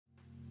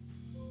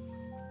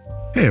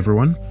Hey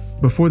everyone.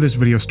 Before this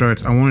video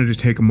starts, I wanted to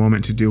take a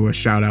moment to do a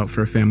shout out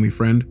for a family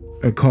friend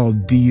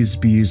called D's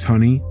Bees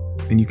Honey,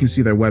 and you can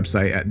see their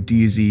website at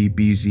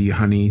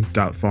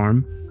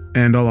dzbzhoney.farm,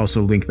 and I'll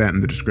also link that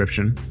in the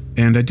description.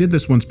 And I did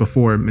this once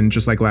before, and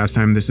just like last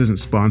time, this isn't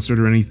sponsored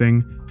or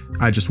anything.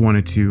 I just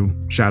wanted to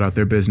shout out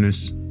their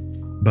business.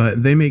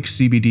 But they make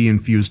CBD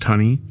infused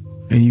honey,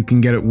 and you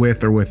can get it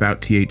with or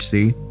without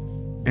THC.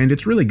 And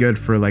it's really good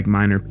for like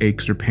minor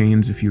aches or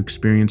pains if you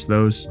experience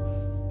those.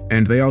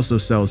 And they also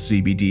sell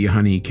CBD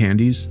honey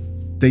candies.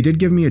 They did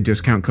give me a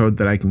discount code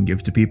that I can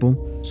give to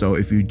people, so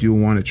if you do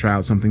want to try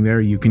out something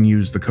there, you can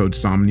use the code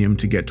Somnium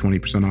to get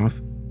 20%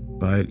 off.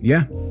 But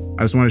yeah,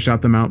 I just want to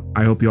shout them out.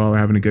 I hope you all are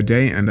having a good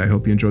day, and I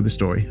hope you enjoyed the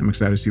story. I'm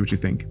excited to see what you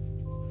think.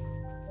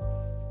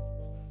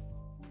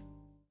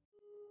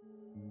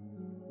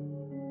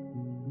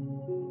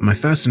 My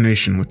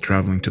fascination with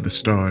traveling to the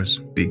stars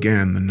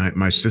began the night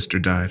my sister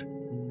died.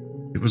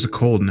 It was a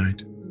cold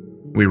night.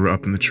 We were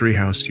up in the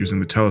treehouse using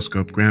the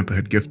telescope Grandpa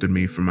had gifted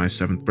me for my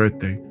 7th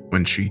birthday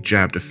when she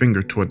jabbed a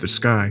finger toward the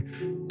sky,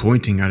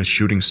 pointing at a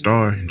shooting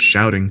star and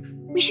shouting,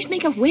 "We should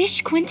make a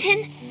wish,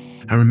 Quentin."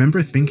 I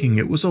remember thinking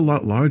it was a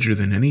lot larger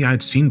than any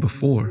I'd seen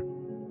before,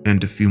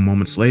 and a few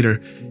moments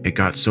later, it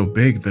got so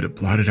big that it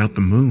blotted out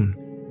the moon.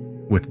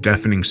 With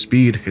deafening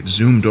speed, it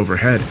zoomed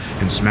overhead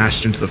and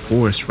smashed into the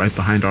forest right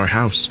behind our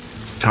house,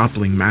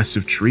 toppling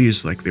massive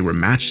trees like they were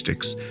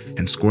matchsticks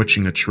and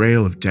scorching a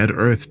trail of dead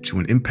earth to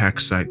an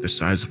impact site the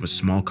size of a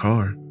small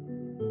car.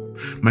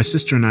 My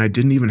sister and I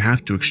didn't even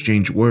have to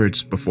exchange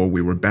words before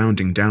we were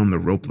bounding down the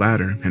rope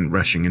ladder and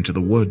rushing into the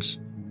woods.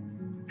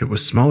 It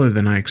was smaller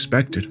than I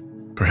expected,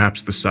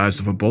 perhaps the size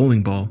of a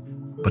bowling ball,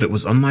 but it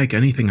was unlike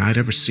anything I'd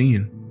ever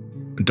seen.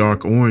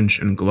 Dark orange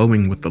and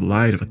glowing with the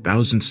light of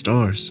 1,000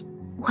 stars.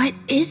 "What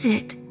is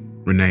it?"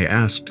 Renee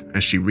asked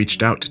as she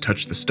reached out to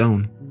touch the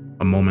stone.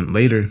 A moment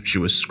later, she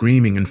was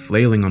screaming and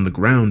flailing on the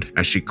ground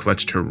as she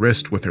clutched her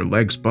wrist with her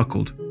legs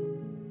buckled.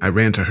 I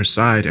ran to her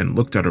side and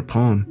looked at her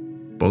palm,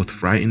 both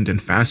frightened and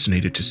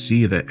fascinated to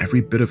see that every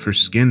bit of her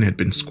skin had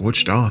been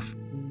scorched off.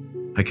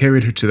 I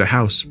carried her to the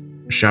house,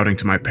 shouting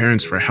to my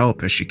parents for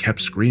help as she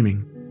kept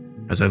screaming.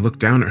 As I looked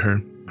down at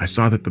her, I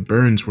saw that the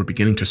burns were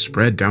beginning to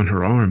spread down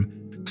her arm,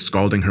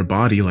 scalding her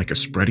body like a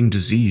spreading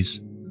disease.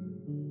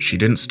 She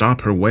didn't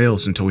stop her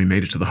wails until we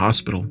made it to the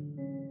hospital.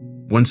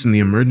 Once in the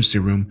emergency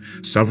room,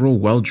 several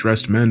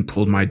well-dressed men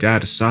pulled my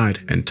dad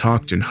aside and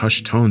talked in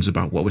hushed tones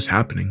about what was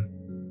happening.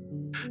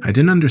 I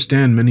didn't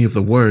understand many of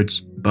the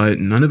words, but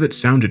none of it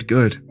sounded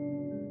good.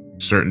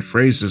 Certain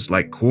phrases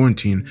like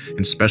quarantine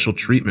and special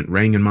treatment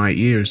rang in my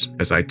ears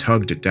as I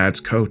tugged at Dad's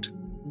coat.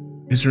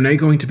 "Is Renee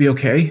going to be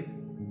okay?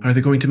 Are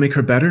they going to make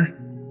her better?"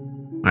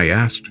 I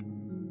asked.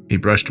 He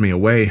brushed me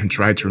away and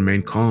tried to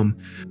remain calm,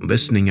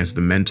 listening as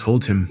the men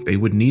told him they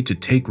would need to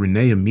take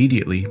Renee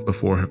immediately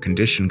before her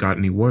condition got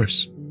any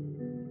worse.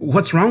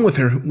 "What's wrong with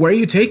her? Where are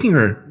you taking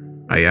her?"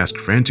 I asked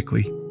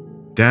frantically.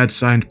 Dad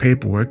signed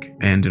paperwork,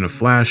 and in a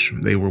flash,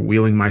 they were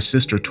wheeling my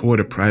sister toward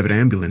a private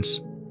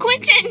ambulance.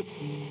 "Quentin!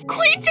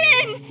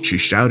 Quentin!" She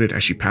shouted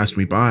as she passed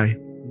me by.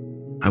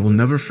 I will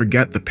never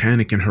forget the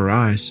panic in her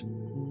eyes,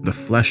 the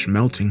flesh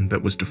melting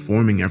that was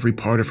deforming every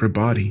part of her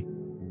body.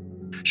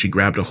 She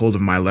grabbed a hold of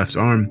my left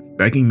arm,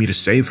 begging me to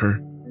save her.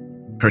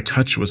 Her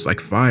touch was like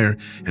fire,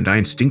 and I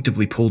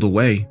instinctively pulled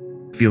away,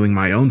 feeling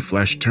my own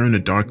flesh turn a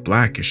dark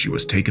black as she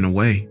was taken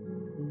away.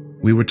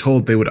 We were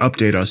told they would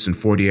update us in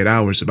 48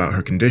 hours about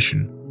her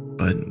condition,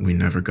 but we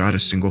never got a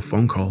single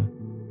phone call.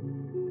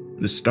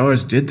 "The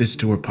stars did this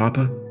to her,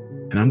 Papa,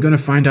 and I'm gonna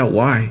find out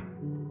why,"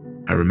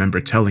 I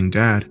remember telling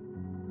Dad.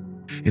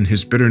 In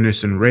his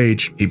bitterness and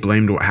rage, he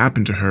blamed what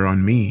happened to her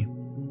on me.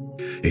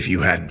 "If you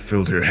hadn't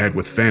filled her head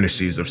with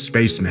fantasies of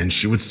spacemen,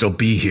 she would still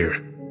be here.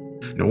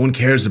 No one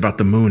cares about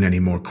the moon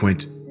anymore,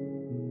 Quint.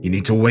 You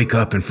need to wake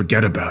up and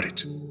forget about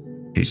it."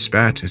 He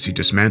spat as he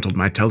dismantled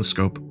my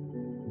telescope.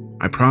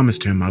 I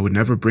promised him I would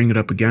never bring it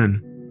up again,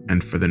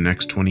 and for the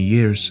next 20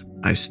 years,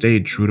 I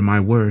stayed true to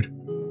my word.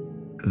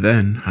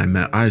 Then I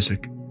met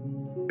Isaac.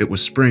 It was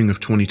spring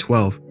of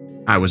 2012.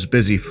 I was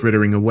busy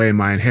frittering away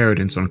my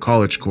inheritance on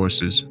college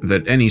courses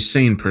that any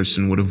sane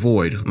person would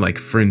avoid, like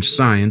fringe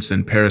science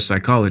and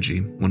parapsychology,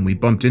 when we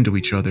bumped into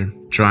each other,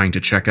 trying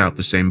to check out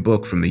the same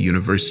book from the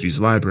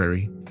university's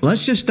library.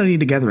 "Let's just study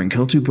together and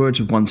kill 2 birds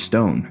with 1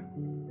 stone.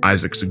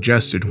 Isaac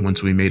suggested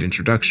once we made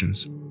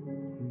introductions.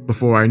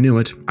 Before I knew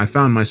it, I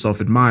found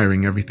myself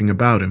admiring everything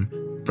about him,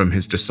 from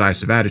his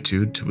decisive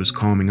attitude to his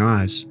calming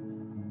eyes.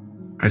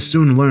 I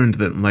soon learned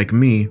that, like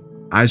me,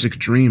 Isaac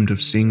dreamed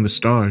of seeing the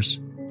stars.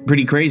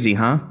 Pretty crazy,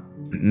 huh?"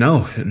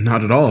 No,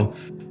 not at all.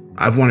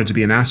 I've wanted to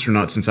be an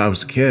astronaut since I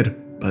was a kid,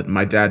 but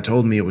my dad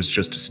told me it was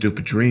just a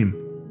stupid dream.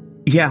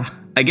 Yeah,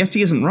 I guess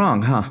he isn't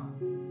wrong, huh?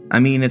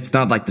 I mean, it's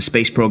not like the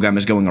space program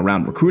is going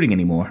around recruiting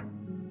anymore.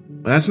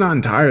 That's not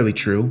entirely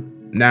true.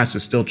 NASA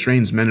still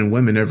trains men and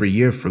women every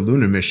year for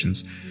lunar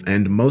missions,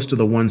 and most of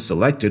the ones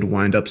selected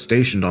wind up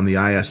stationed on the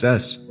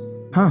ISS.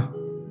 Huh.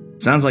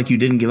 Sounds like you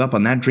didn't give up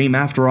on that dream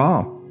after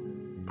all.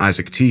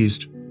 Isaac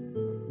teased.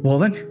 Well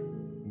then,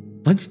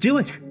 let's do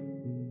it.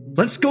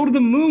 Let's go to the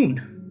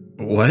moon.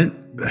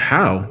 What?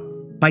 How?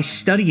 By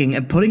studying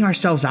and putting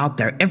ourselves out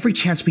there every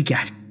chance we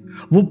get.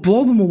 We'll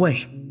blow them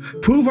away,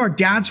 prove our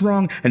dads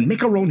wrong, and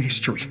make our own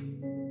history.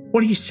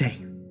 What do you say?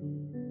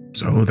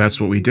 So that's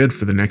what we did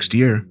for the next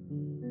year.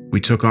 We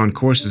took on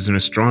courses in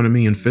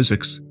astronomy and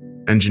physics,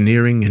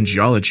 engineering and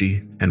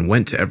geology, and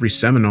went to every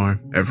seminar,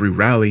 every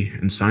rally,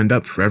 and signed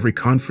up for every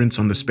conference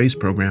on the space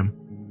program.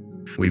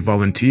 We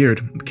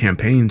volunteered,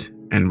 campaigned,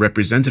 and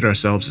represented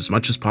ourselves as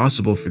much as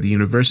possible for the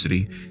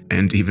university,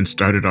 and even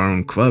started our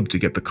own club to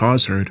get the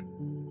cause heard.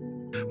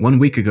 1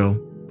 week ago,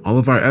 all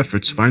of our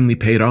efforts finally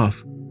paid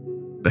off.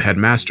 The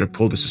headmaster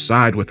pulled us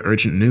aside with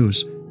urgent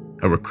news.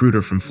 A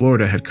recruiter from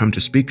Florida had come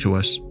to speak to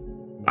us.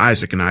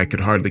 Isaac and I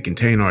could hardly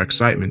contain our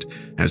excitement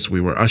as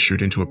we were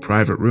ushered into a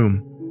private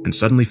room and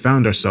suddenly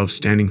found ourselves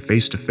standing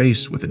face to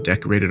face with a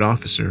decorated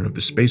officer of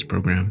the space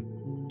program.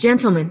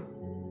 Gentlemen,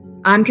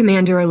 I'm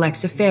Commander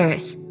Alexa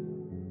Ferris.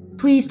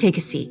 Please take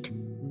a seat.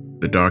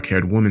 The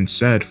dark-haired woman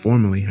said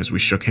formally as we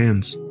shook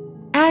hands.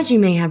 As you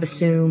may have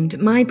assumed,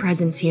 my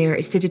presence here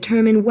is to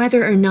determine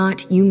whether or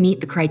not you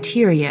meet the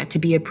criteria to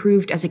be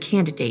approved as a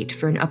candidate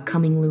for an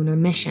upcoming lunar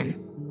mission.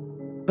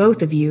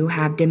 Both of you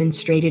have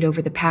demonstrated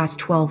over the past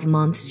 12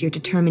 months your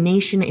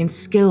determination and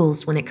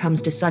skills when it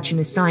comes to such an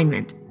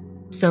assignment,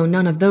 so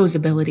none of those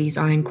abilities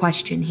are in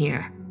question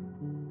here.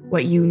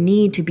 What you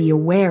need to be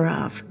aware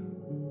of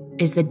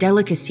is the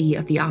delicacy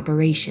of the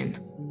operation.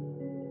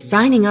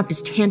 Signing up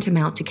is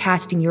tantamount to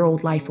casting your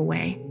old life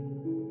away.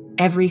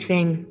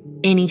 Everything,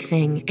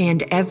 anything,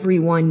 and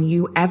everyone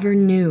you ever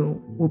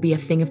knew will be a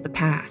thing of the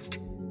past.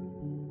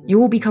 You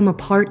will become a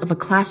part of a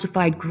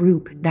classified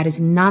group that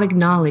is not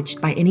acknowledged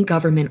by any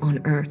government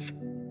on Earth.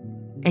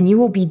 And you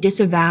will be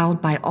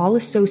disavowed by all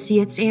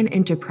associates and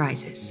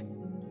enterprises.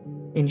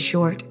 In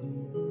short,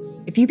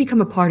 if you become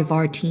a part of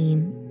our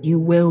team, you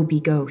will be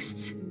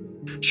ghosts.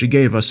 She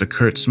gave us a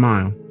curt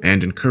smile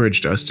and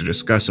encouraged us to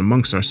discuss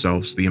amongst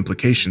ourselves the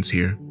implications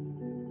here.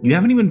 You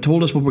haven't even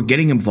told us what we're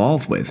getting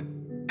involved with.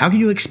 How can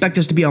you expect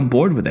us to be on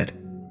board with it?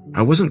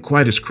 I wasn't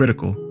quite as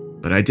critical,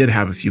 but I did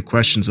have a few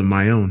questions of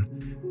my own.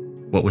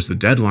 What was the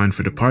deadline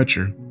for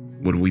departure?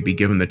 Would we be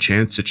given the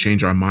chance to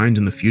change our mind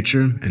in the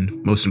future?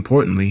 And most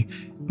importantly,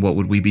 what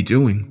would we be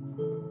doing?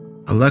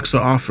 Alexa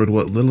offered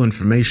what little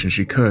information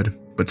she could,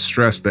 but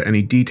stressed that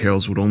any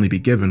details would only be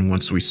given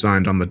once we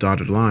signed on the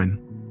dotted line.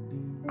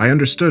 I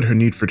understood her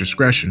need for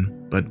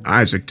discretion, but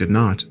Isaac did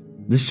not.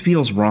 This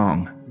feels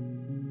wrong.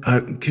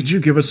 Could you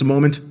give us a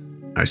moment?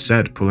 I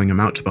said, pulling him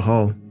out to the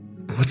hall.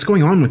 What's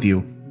going on with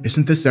you?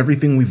 Isn't this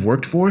everything we've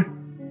worked for?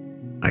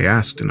 I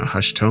asked in a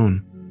hushed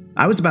tone.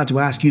 I was about to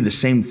ask you the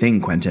same thing,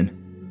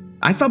 Quentin.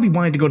 I thought we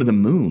wanted to go to the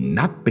moon,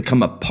 not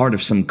become a part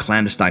of some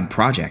clandestine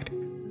project.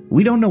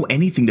 We don't know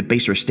anything to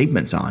base our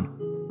statements on,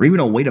 or even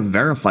a way to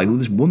verify who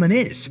this woman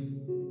is.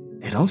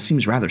 It all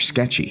seems rather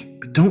sketchy.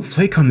 Don't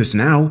flake on this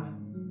now.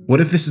 What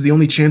if this is the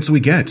only chance we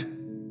get?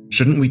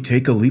 Shouldn't we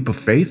take a leap of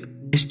faith?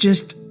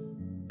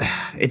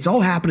 It's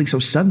all happening so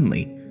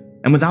suddenly,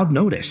 and without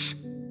notice.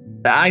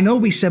 I know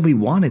we said we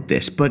wanted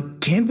this,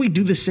 but can't we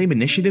do the same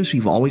initiatives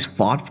we've always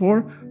fought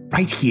for,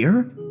 right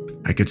here?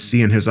 I could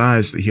see in his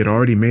eyes that he had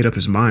already made up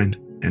his mind,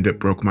 and it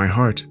broke my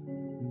heart.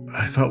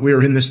 I thought we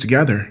were in this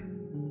together.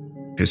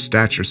 His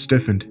stature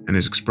stiffened, and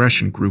his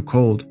expression grew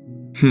cold.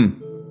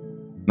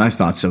 I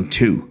thought so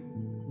too.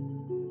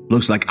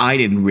 Looks like I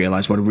didn't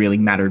realize what really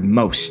mattered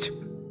most.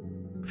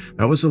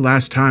 That was the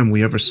last time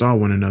we ever saw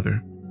one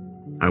another.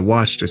 I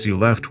watched as he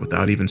left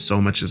without even so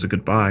much as a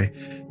goodbye,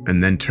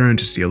 and then turned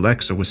to see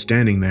Alexa was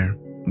standing there,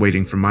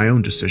 waiting for my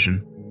own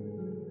decision.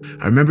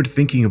 I remembered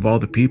thinking of all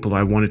the people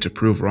I wanted to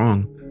prove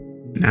wrong.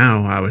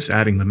 Now I was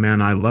adding the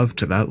man I loved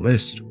to that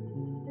list.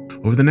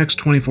 Over the next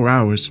 24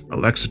 hours,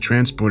 Alexa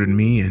transported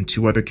me and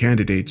 2 other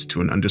candidates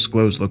to an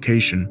undisclosed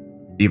location.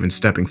 Even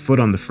stepping foot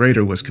on the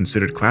freighter was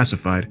considered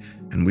classified,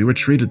 and we were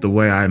treated the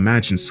way I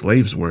imagined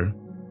slaves were.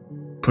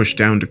 Pushed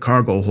down to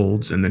cargo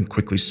holds and then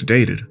quickly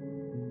sedated.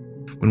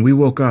 When we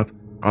woke up,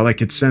 all I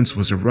could sense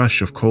was a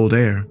rush of cold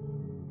air,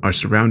 our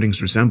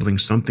surroundings resembling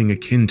something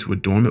akin to a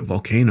dormant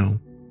volcano.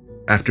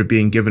 After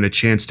being given a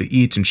chance to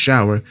eat and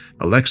shower,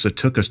 Alexa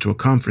took us to a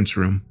conference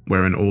room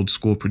where an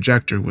old-school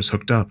projector was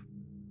hooked up.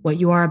 What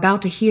you are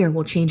about to hear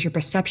will change your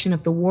perception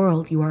of the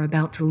world you are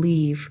about to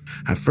leave.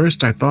 At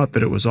first, I thought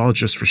that it was all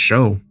just for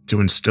show,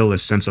 to instill a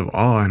sense of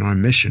awe in our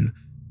mission.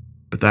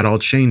 But that all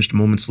changed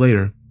moments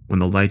later, when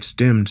the lights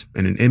dimmed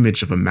and an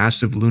image of a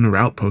massive lunar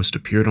outpost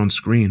appeared on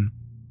screen.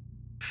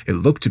 It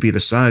looked to be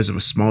the size of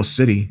a small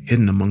city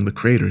hidden among the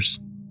craters.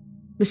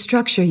 The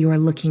structure you are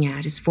looking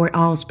at is Fort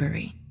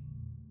Alsbury.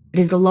 It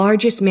is the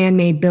largest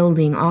man-made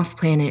building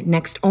off-planet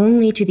next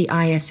only to the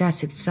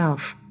ISS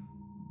itself.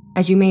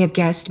 As you may have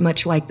guessed,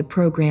 much like the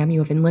program you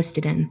have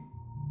enlisted in,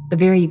 the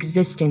very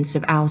existence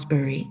of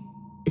Alsbury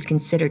is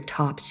considered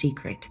top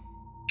secret.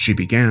 She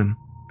began.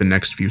 The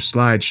next few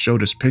slides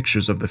showed us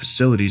pictures of the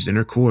facility's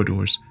inner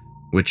corridors,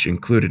 which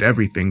included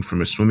everything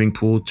from a swimming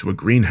pool to a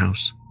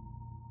greenhouse.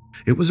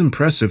 It was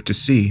impressive to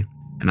see,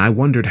 and I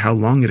wondered how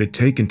long it had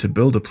taken to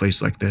build a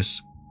place like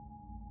this.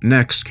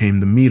 Next came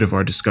the meat of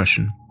our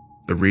discussion,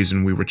 the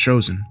reason we were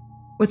chosen.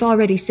 With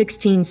already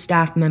 16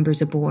 staff members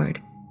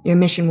aboard, your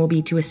mission will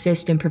be to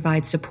assist and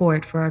provide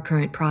support for our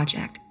current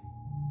project,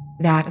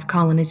 that of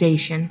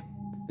colonization.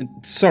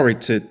 Sorry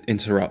to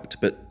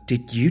interrupt, but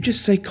did you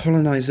just say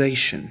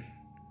colonization?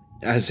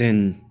 As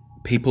in,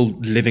 people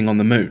living on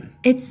the moon?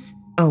 It's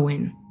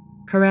Owen,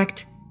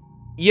 correct?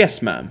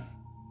 Yes, ma'am.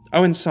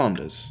 Owen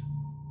Sanders.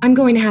 I'm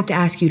going to have to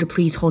ask you to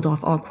please hold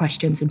off all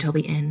questions until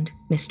the end,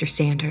 Mr.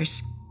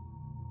 Sanders.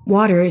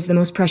 Water is the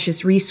most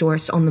precious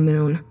resource on the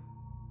moon.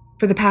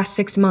 For the past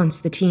 6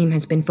 months, the team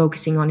has been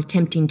focusing on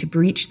attempting to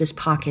breach this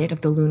pocket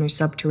of the lunar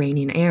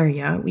subterranean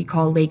area we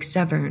call Lake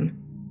Severn.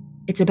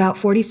 It's about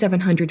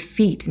 4,700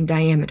 feet in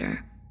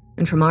diameter,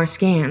 and from our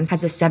scans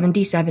has a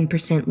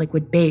 77%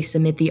 liquid base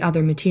amid the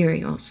other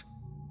materials.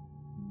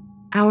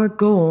 Our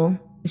goal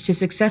is to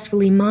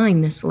successfully mine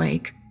this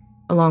lake,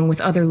 along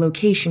with other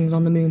locations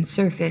on the moon's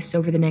surface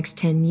over the next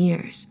 10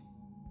 years.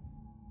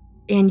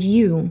 And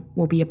you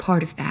will be a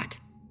part of that.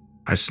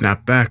 I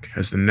snapped back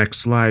as the next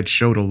slide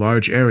showed a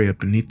large area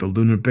beneath the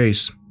lunar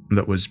base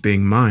that was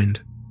being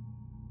mined.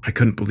 I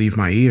couldn't believe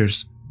my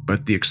ears,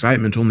 but the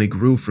excitement only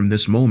grew from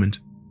this moment.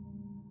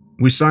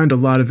 We signed a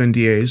lot of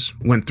NDAs,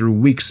 went through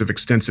weeks of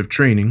extensive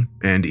training,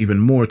 and even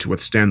more to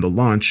withstand the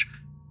launch,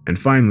 and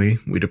finally,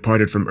 we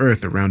departed from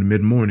Earth around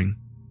mid-morning.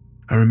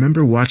 I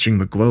remember watching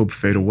the globe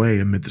fade away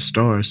amid the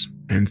stars,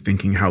 and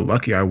thinking how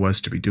lucky I was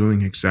to be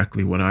doing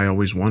exactly what I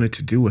always wanted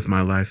to do with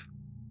my life.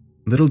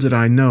 Little did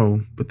I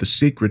know, but the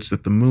secrets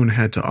that the moon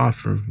had to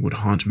offer would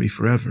haunt me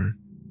forever.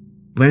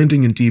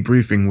 Landing and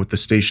debriefing with the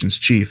station's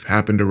chief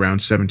happened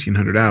around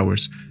 1700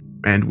 hours,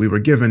 and we were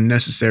given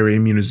necessary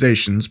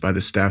immunizations by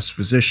the staff's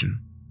physician.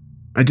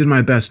 I did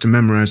my best to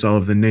memorize all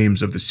of the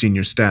names of the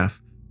senior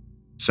staff.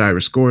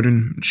 Cyrus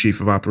Gordon, Chief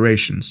of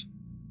Operations.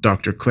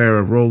 Dr.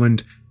 Clara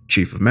Rowland,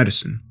 Chief of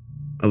Medicine.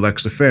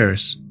 Alexa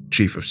Ferris,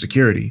 Chief of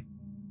Security.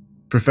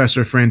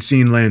 Professor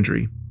Francine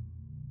Landry,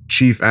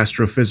 Chief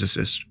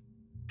Astrophysicist.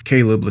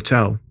 Caleb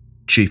Littell,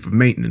 Chief of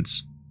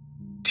Maintenance.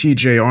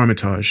 T.J.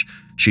 Armitage,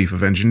 Chief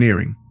of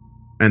Engineering.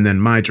 And then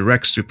my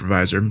direct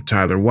supervisor,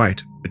 Tyler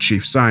White, a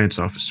Chief Science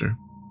Officer.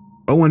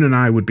 Owen and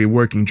I would be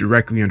working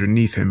directly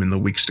underneath him in the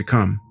weeks to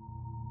come.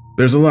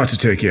 There's a lot to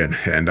take in,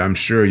 and I'm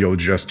sure you'll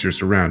adjust to your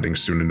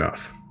surroundings soon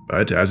enough.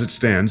 But as it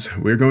stands,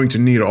 we're going to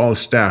need all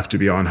staff to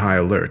be on high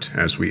alert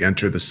as we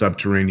enter the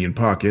subterranean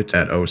pocket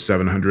at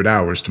 0700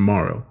 hours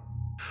tomorrow.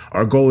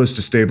 Our goal is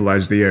to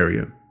stabilize the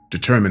area,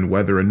 determine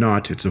whether or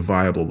not it's a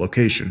viable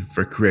location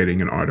for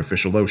creating an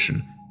artificial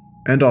ocean,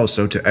 and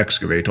also to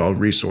excavate all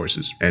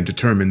resources and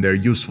determine their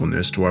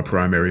usefulness to our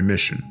primary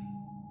mission.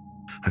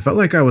 I felt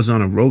like I was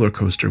on a roller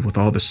coaster with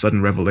all the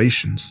sudden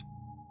revelations.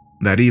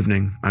 That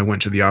evening, I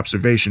went to the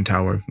observation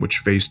tower, which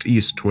faced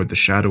east toward the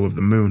shadow of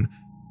the moon,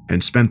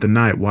 and spent the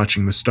night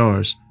watching the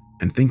stars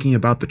and thinking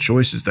about the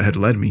choices that had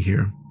led me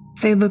here.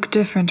 They look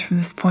different from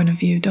this point of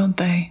view, don't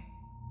they?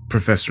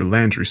 Professor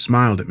Landry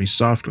smiled at me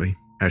softly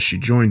as she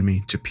joined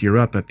me to peer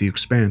up at the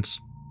expanse.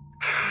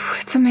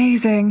 It's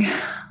amazing.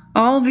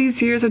 All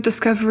these years of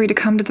discovery to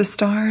come to the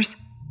stars,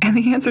 and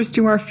the answers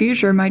to our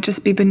future might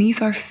just be beneath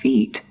our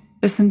feet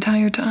this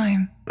entire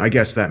time. I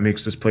guess that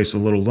makes this place a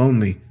little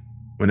lonely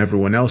when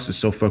everyone else is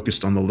so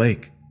focused on the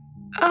lake.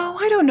 Oh,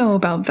 I don't know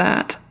about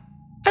that.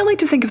 I like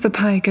to think of the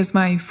Pike as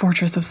my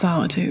fortress of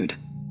solitude,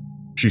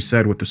 she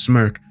said with a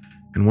smirk,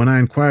 and when I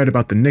inquired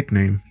about the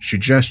nickname, she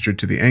gestured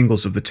to the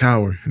angles of the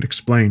tower and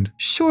explained.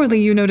 Surely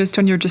you noticed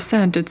on your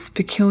descent its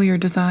peculiar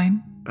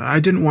design?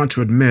 I didn't want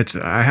to admit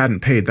I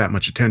hadn't paid that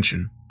much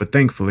attention, but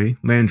thankfully,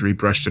 Landry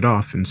brushed it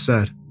off and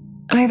said,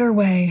 Either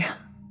way,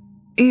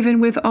 even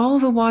with all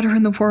the water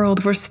in the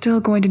world, we're still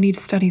going to need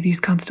to study these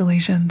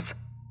constellations.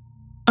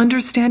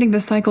 Understanding the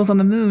cycles on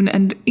the moon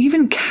and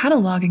even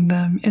cataloging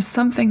them is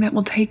something that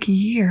will take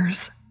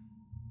years.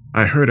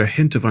 I heard a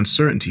hint of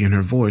uncertainty in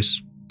her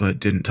voice, but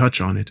didn't touch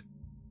on it.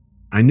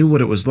 I knew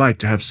what it was like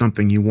to have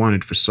something you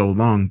wanted for so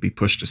long be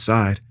pushed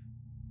aside.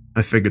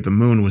 I figured the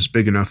moon was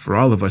big enough for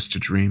all of us to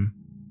dream.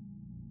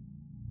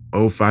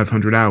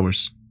 0500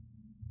 hours.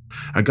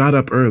 I got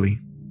up early,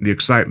 the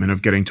excitement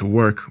of getting to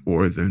work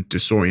or the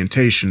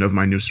disorientation of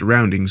my new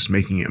surroundings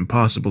making it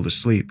impossible to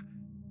sleep.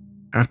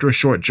 After a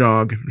short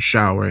jog,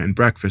 shower, and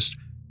breakfast,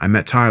 I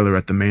met Tyler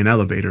at the main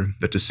elevator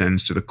that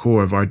descends to the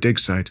core of our dig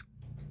site.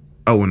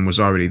 Owen was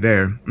already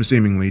there,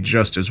 seemingly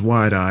just as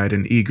wide-eyed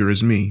and eager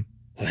as me.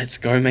 Let's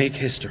go make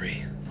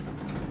history,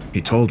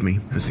 he told me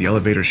as the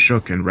elevator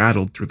shook and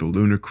rattled through the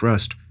lunar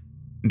crust.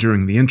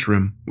 During the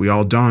interim, we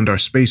all donned our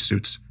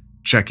spacesuits,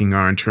 checking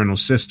our internal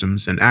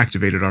systems and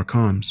activated our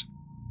comms.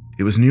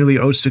 It was nearly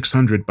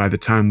 0600 by the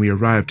time we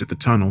arrived at the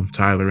tunnel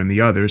Tyler and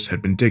the others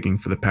had been digging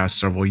for the past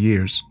several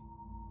years.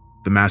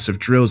 The massive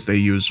drills they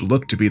used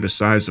looked to be the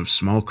size of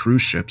small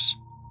cruise ships,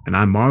 and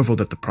I marveled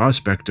at the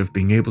prospect of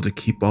being able to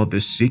keep all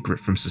this secret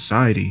from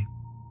society.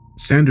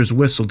 Sanders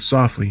whistled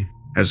softly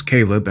as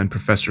Caleb and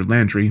Professor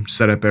Landry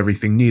set up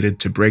everything needed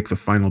to break the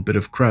final bit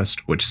of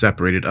crust which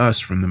separated us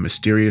from the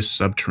mysterious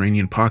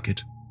subterranean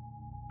pocket.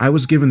 I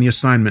was given the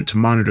assignment to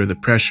monitor the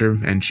pressure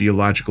and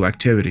geological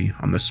activity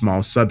on the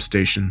small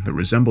substation that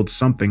resembled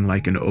something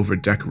like an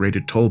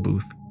over-decorated toll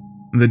booth.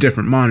 The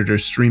different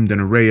monitors streamed an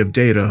array of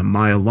data a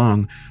mile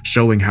long,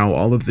 showing how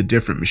all of the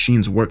different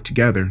machines worked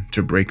together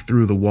to break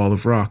through the wall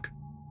of rock.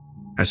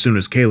 As soon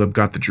as Caleb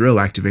got the drill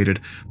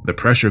activated, the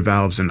pressure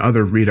valves and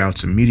other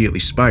readouts immediately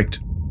spiked,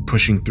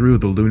 pushing through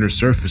the lunar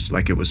surface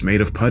like it was made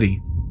of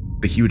putty.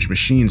 The huge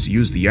machines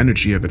used the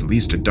energy of at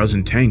least a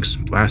dozen tanks,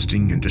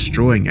 blasting and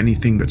destroying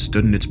anything that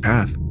stood in its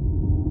path.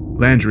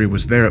 Landry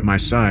was there at my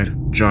side,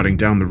 jotting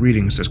down the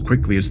readings as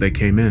quickly as they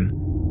came in.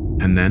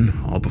 And then,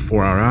 all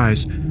before our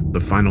eyes, the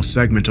final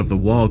segment of the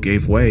wall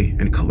gave way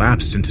and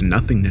collapsed into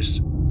nothingness.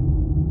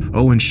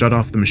 Owen shut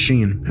off the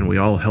machine, and we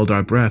all held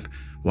our breath,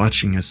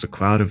 watching as the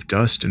cloud of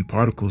dust and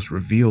particles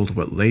revealed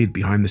what laid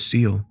behind the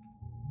seal.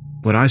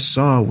 What I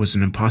saw was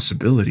an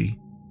impossibility,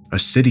 a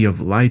city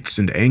of lights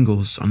and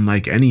angles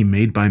unlike any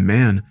made by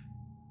man,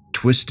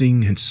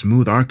 twisting and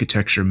smooth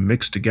architecture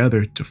mixed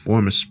together to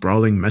form a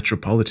sprawling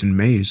metropolitan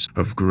maze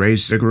of gray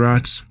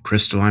ziggurats,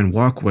 crystalline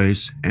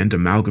walkways, and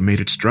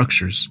amalgamated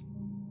structures.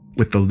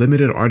 With the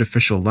limited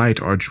artificial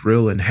light our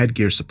drill and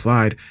headgear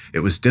supplied, it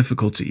was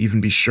difficult to even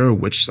be sure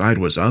which side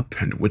was up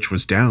and which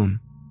was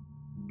down.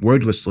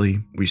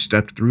 Wordlessly, we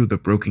stepped through the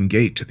broken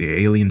gate to the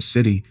alien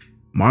city,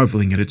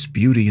 marveling at its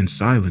beauty and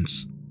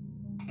silence.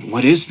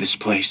 "What is this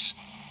place?"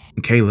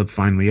 Caleb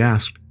finally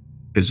asked,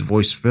 his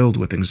voice filled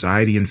with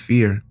anxiety and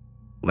fear.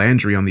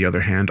 Landry, on the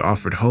other hand,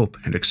 offered hope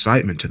and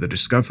excitement to the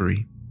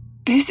discovery.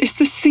 This is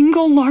the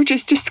single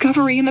largest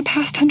discovery in the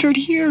past 100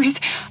 years.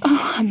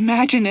 Oh,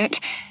 imagine it.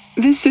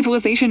 This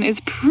civilization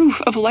is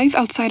proof of life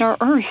outside our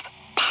Earth,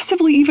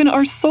 possibly even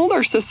our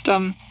solar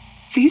system.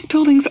 These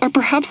buildings are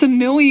perhaps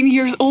 1,000,000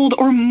 years old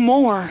or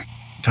more.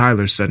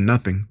 Tyler said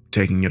nothing,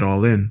 taking it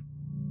all in.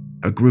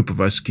 A group of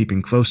us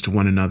keeping close to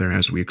one another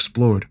as we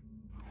explored.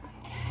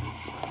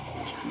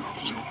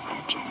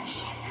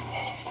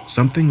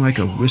 Something like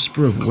a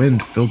whisper of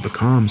wind filled the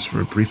comms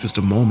for a briefest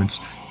of moments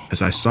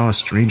as I saw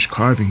strange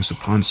carvings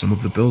upon some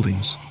of the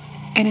buildings.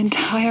 An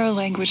entire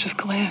language of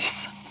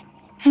glyphs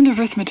and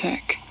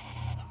arithmetic,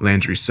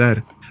 Landry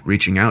said,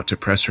 reaching out to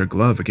press her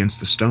glove against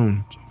the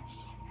stone.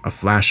 A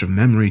flash of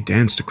memory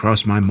danced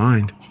across my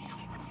mind.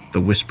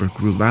 The whisper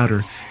grew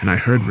louder, and I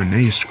heard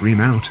Renee scream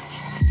out.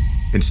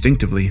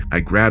 Instinctively, I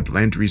grabbed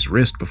Landry's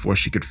wrist before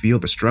she could feel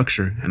the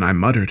structure, and I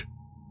muttered,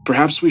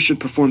 "Perhaps we should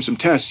perform some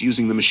tests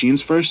using the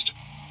machines first?"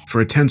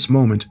 For a tense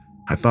moment,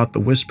 I thought the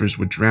whispers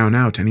would drown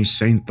out any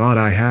sane thought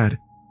I had.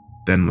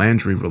 Then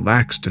Landry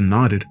relaxed and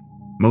nodded,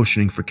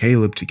 motioning for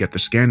Caleb to get the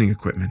scanning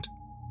equipment.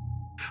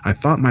 I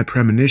thought my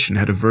premonition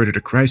had averted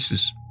a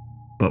crisis,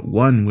 but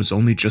one was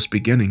only just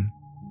beginning.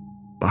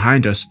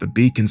 Behind us, the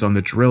beacons on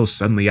the drill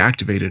suddenly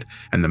activated,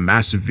 and the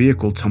massive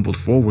vehicle tumbled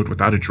forward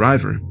without a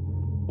driver.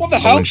 What the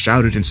hell? Owen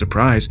shouted in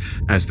surprise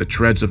as the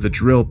treads of the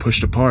drill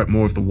pushed apart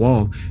more of the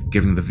wall,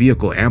 giving the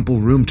vehicle ample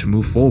room to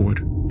move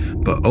forward.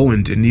 But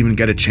Owen didn't even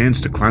get a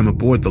chance to climb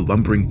aboard the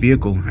lumbering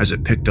vehicle as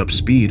it picked up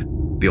speed.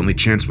 The only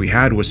chance we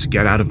had was to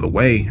get out of the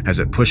way as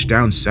it pushed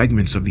down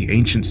segments of the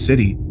ancient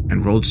city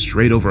and rolled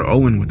straight over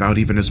Owen without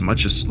even as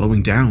much as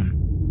slowing down.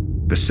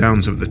 The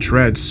sounds of the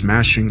tread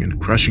smashing and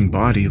crushing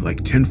body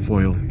like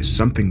tinfoil is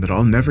something that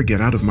I'll never get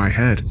out of my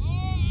head,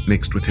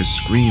 mixed with his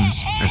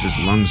screams as his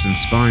lungs and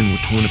spine were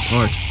torn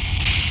apart.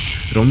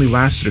 It only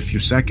lasted a few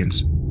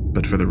seconds,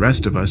 but for the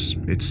rest of us,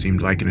 it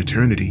seemed like an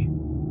eternity.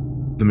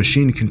 The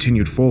machine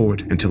continued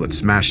forward until it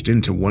smashed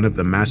into one of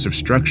the massive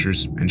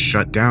structures and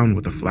shut down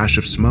with a flash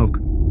of smoke.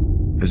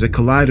 As it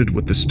collided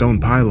with the stone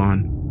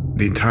pylon,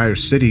 the entire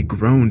city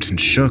groaned and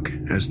shook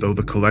as though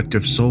the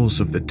collective souls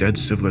of the dead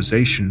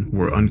civilization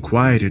were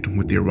unquieted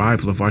with the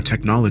arrival of our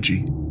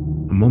technology.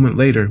 A moment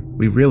later,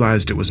 we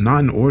realized it was not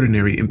an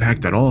ordinary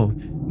impact at all,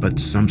 but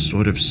some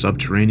sort of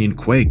subterranean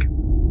quake.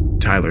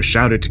 Tyler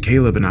shouted to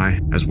Caleb and I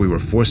as we were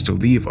forced to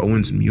leave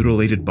Owen's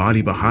mutilated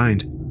body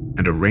behind,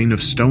 and a rain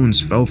of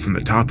stones fell from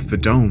the top of the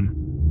dome.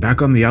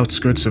 Back on the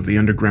outskirts of the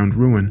underground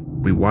ruin,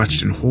 we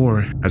watched in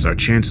horror as our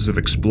chances of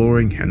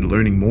exploring and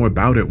learning more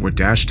about it were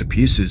dashed to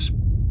pieces.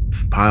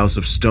 Piles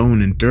of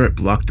stone and dirt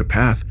blocked the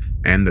path,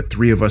 and the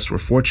three of us were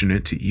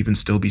fortunate to even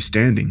still be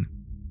standing.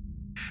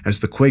 As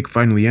the quake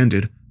finally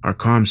ended, our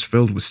comms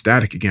filled with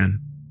static again.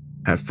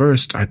 At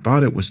first, I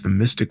thought it was the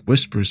mystic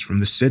whispers from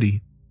the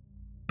city,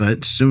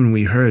 but soon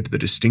we heard the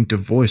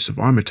distinctive voice of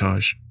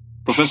Armitage.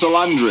 "Professor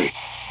Landry,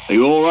 are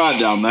you all right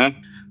down there?"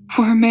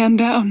 We're a man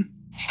down,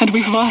 and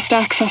we've lost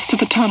access to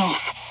the tunnels.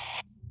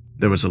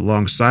 There was a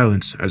long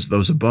silence as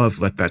those above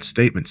let that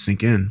statement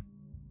sink in.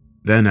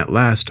 Then, at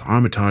last,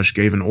 Armitage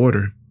gave an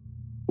order.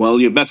 "Well,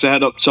 you better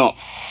head up top.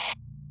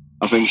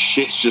 I think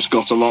shit's just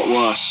got a lot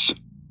worse."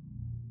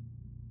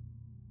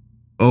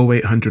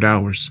 0800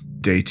 hours,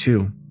 day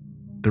 2.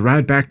 The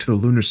ride back to the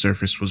lunar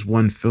surface was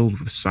one filled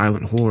with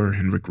silent horror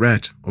and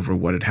regret over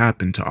what had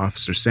happened to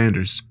Officer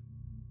Sanders.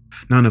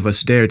 None of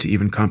us dared to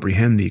even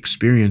comprehend the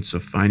experience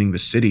of finding the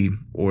city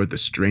or the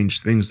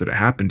strange things that had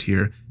happened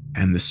here,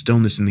 and the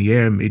stillness in the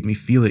air made me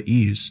feel at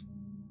ease.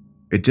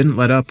 It didn't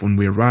let up when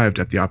we arrived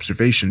at the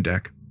observation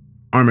deck.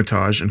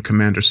 Armitage and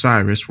Commander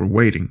Cyrus were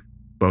waiting,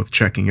 both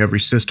checking every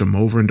system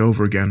over and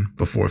over again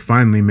before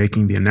finally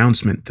making the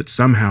announcement that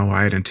somehow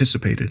I had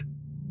anticipated.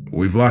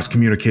 We've lost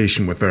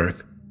communication with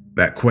Earth.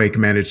 That quake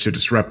managed to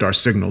disrupt our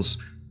signals.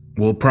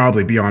 We'll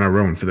probably be on our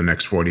own for the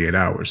next 48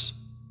 hours.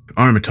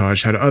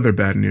 Armitage had other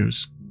bad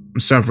news.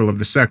 Several of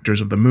the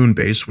sectors of the moon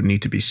base would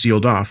need to be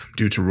sealed off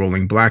due to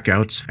rolling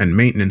blackouts, and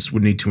maintenance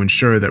would need to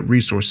ensure that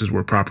resources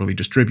were properly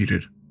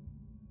distributed.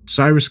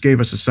 Cyrus gave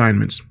us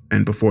assignments,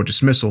 and before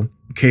dismissal,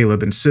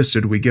 Caleb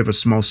insisted we give a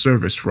small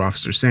service for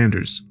Officer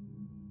Sanders.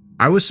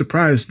 I was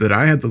surprised that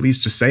I had the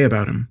least to say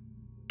about him,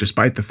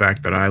 despite the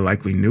fact that I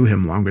likely knew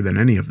him longer than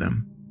any of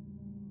them.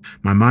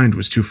 My mind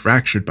was too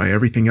fractured by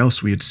everything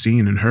else we had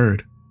seen and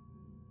heard.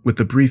 With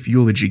the brief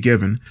eulogy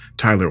given,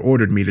 Tyler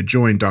ordered me to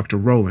join Dr.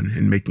 Rowland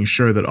in making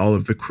sure that all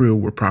of the crew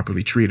were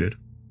properly treated.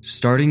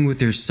 Starting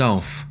with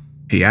yourself,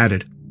 He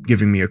added,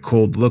 giving me a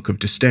cold look of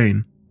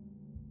disdain.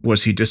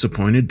 Was he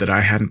disappointed that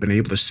I hadn't been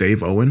able to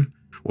save Owen,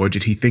 or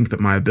did he think that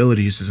my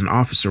abilities as an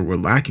officer were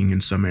lacking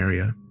in some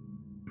area?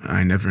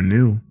 I never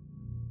knew.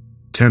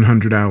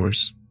 1,000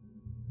 hours.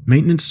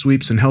 Maintenance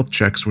sweeps and health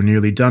checks were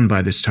nearly done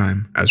by this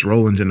time, as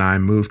Roland and I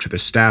moved to the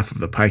staff of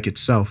the Pike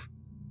itself,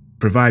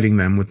 providing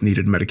them with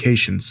needed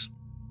medications.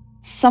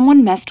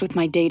 Someone messed with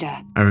my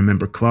data. I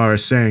remember Clara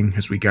saying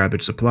as we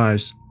gathered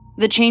supplies.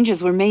 The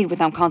changes were made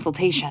without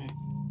consultation.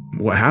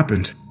 What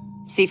happened?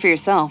 See for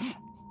yourself.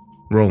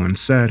 Roland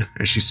said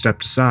as she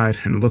stepped aside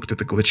and looked at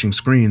the glitching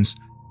screens.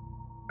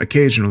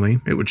 Occasionally,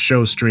 it would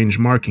show strange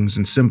markings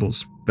and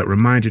symbols that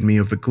reminded me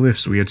of the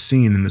glyphs we had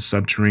seen in the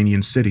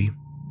subterranean city,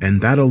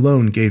 and that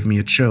alone gave me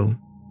a chill.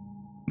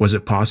 Was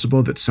it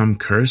possible that some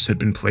curse had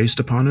been placed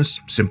upon us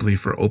simply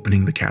for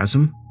opening the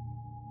chasm?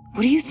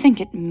 What do you think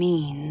it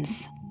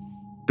means?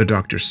 The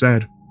doctor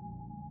said.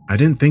 I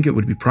didn't think it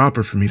would be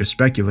proper for me to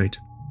speculate,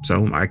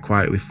 so I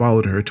quietly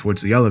followed her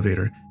towards the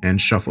elevator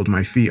and shuffled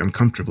my feet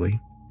uncomfortably.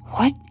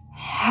 What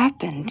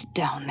happened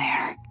down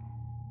there?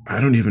 I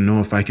don't even know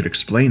if I could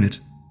explain it,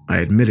 I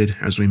admitted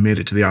as we made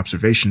it to the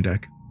observation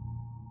deck.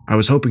 I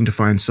was hoping to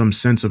find some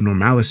sense of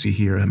normalcy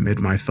here amid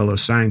my fellow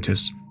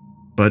scientists,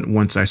 but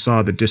once I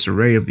saw the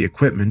disarray of the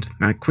equipment,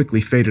 that quickly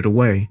faded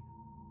away.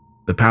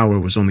 The power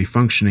was only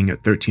functioning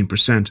at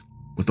 13%,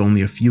 with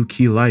only a few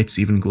key lights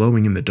even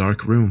glowing in the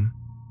dark room.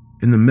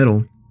 In the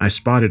middle, I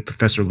spotted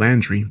Professor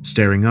Landry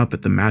staring up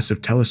at the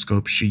massive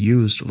telescope she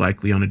used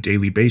likely on a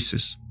daily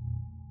basis.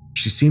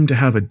 She seemed to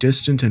have a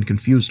distant and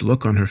confused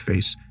look on her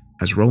face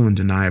as Roland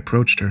and I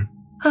approached her.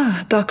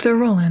 Ah, Dr.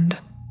 Roland.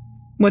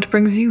 What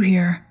brings you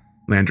here?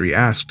 Landry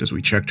asked as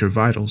we checked her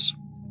vitals.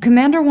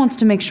 Commander wants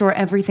to make sure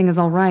everything is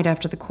all right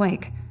after the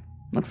quake.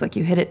 Looks like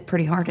you hit it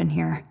pretty hard in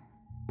here.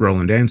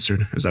 Roland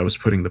answered as I was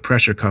putting the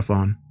pressure cuff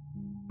on.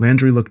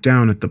 Landry looked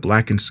down at the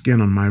blackened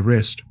skin on my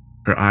wrist,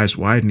 her eyes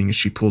widening as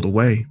she pulled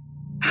away.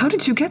 How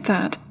did you get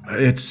that?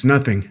 It's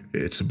nothing.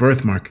 It's a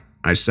birthmark,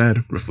 I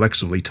said,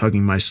 reflexively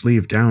tugging my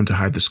sleeve down to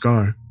hide the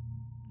scar.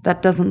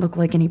 That doesn't look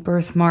like any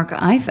birthmark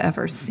I've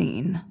ever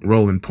seen.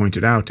 Roland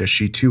pointed out as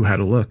she too had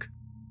a look.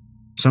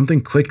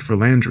 Something clicked for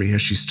Landry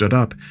as she stood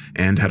up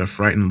and had a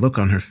frightened look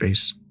on her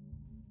face.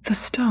 The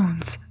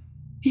stones.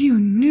 You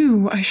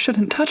knew I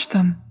shouldn't touch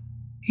them.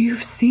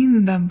 You've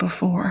seen them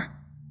before.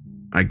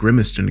 I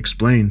grimaced and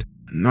explained.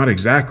 Not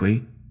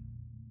exactly.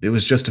 It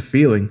was just a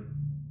feeling.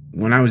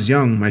 When I was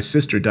young, my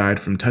sister died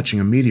from touching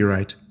a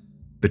meteorite.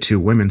 The two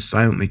women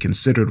silently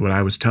considered what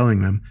I was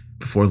telling them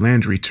before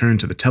Landry turned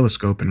to the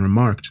telescope and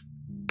remarked,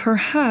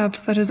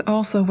 Perhaps that is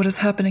also what is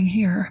happening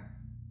here.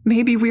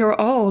 Maybe we are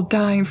all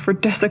dying for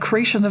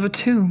desecration of a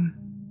tomb.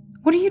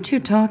 What are you two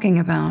talking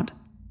about?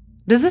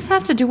 Does this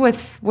have to do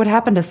with what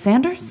happened to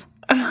Sanders?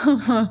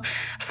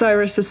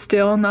 Cyrus is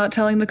still not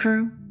telling the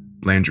crew?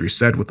 Landry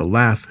said with a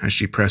laugh as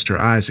she pressed her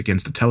eyes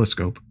against the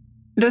telescope.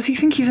 Does he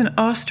think he's an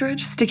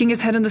ostrich, sticking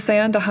his head in the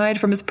sand to hide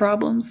from his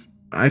problems?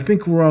 I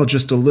think we're all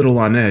just a little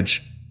on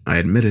edge, I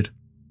admitted.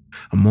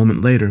 A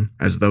moment later,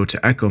 as though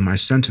to echo my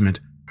sentiment,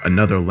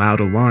 another loud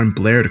alarm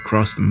blared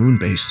across the moon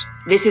base.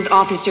 This is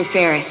Officer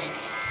Ferris.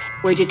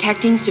 We're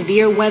detecting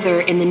severe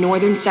weather in the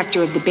northern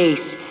sector of the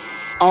base.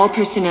 All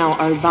personnel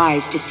are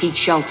advised to seek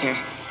shelter.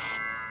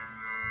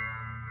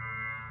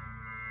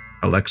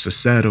 Alexa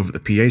said over the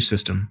PA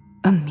system.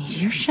 A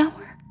meteor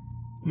shower?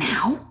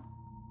 Now?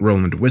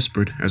 Roland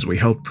whispered as we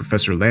helped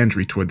Professor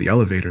Landry toward the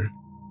elevator.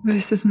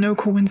 This is no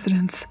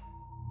coincidence.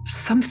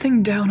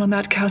 Something down on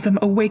that chasm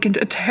awakened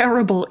a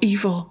terrible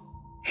evil.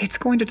 It's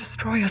going to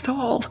destroy us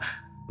all.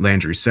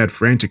 Landry said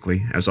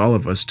frantically as all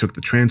of us took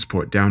the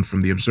transport down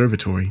from the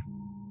observatory.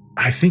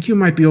 I think you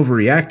might be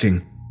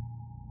overreacting,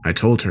 I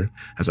told her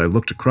as I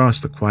looked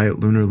across the quiet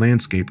lunar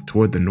landscape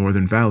toward the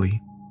northern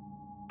valley.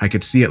 I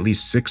could see at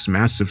least 6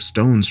 massive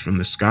stones from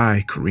the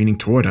sky careening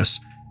toward us,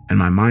 and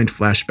my mind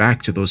flashed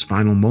back to those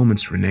final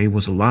moments Renee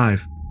was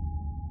alive.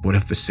 What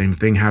if the same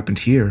thing happened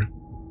here?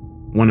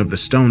 One of the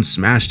stones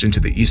smashed into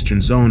the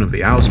eastern zone of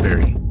the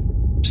Owlsbury,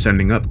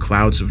 sending up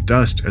clouds of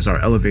dust as our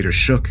elevator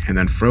shook and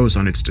then froze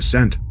on its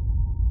descent.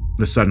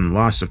 The sudden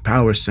loss of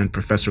power sent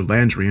Professor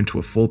Landry into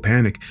a full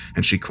panic,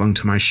 and she clung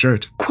to my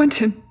shirt.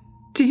 Quentin,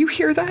 do you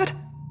hear that?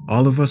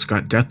 All of us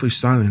got deathly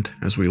silent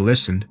as we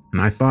listened,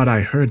 and I thought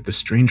I heard the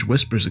strange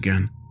whispers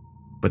again,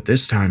 but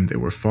this time they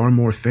were far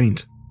more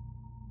faint.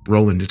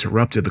 Roland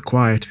interrupted the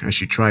quiet as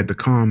she tried the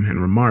comm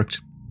and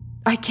remarked,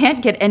 I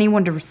can't get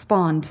anyone to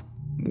respond.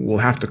 "We'll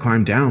have to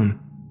climb down,"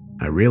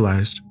 I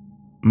realized.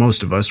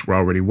 Most of us were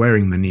already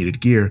wearing the needed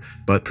gear,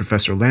 but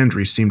Professor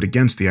Landry seemed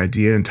against the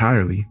idea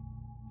entirely.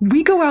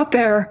 We go out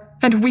there,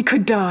 and we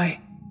could die.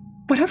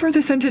 Whatever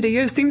this entity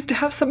is seems to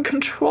have some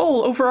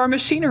control over our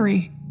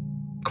machinery.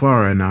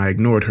 Clara and I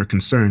ignored her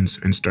concerns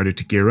and started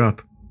to gear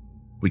up.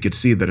 We could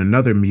see that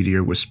another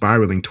meteor was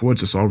spiraling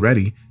towards us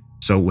already,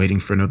 so waiting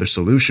for another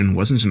solution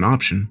wasn't an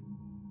option.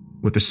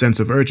 With a sense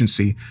of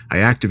urgency, I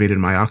activated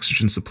my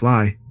oxygen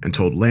supply and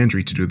told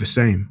Landry to do the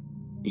same.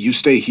 You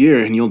stay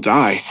here and you'll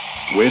die,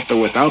 with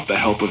or without the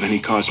help of any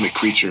cosmic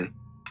creature.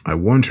 I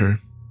warned her.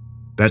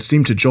 That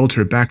seemed to jolt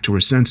her back to her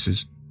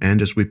senses,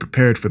 and as we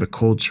prepared for the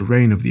cold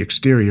terrain of the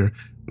exterior,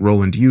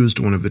 Roland used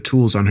one of the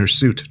tools on her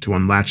suit to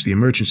unlatch the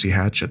emergency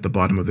hatch at the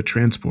bottom of the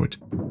transport.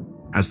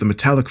 As the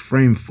metallic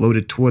frame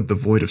floated toward the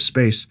void of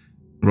space,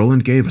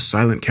 Roland gave a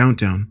silent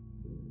countdown,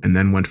 and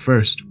then went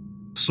first,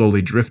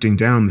 slowly drifting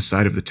down the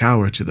side of the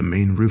tower to the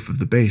main roof of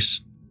the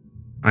base.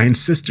 I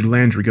insisted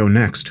Landry go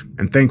next,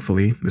 and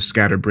thankfully, the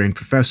scatterbrained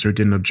professor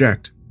didn't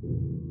object.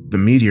 The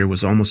meteor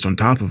was almost on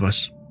top of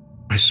us.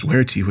 I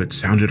swear to you, it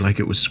sounded like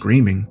it was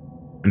screaming.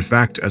 In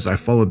fact, as I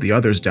followed the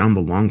others down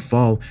the long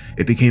fall,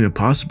 it became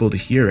impossible to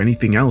hear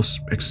anything else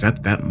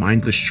except that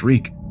mindless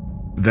shriek.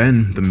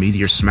 Then, the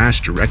meteor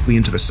smashed directly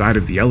into the side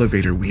of the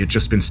elevator we had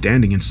just been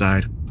standing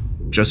inside.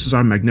 Just as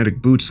our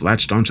magnetic boots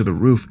latched onto the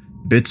roof,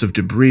 bits of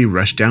debris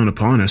rushed down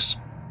upon us.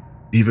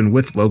 Even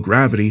with low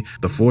gravity,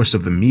 the force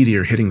of the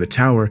meteor hitting the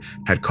tower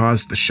had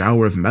caused the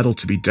shower of metal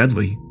to be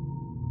deadly.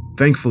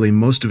 Thankfully,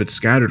 most of it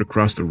scattered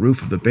across the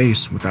roof of the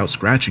base without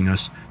scratching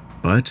us,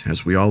 but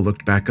as we all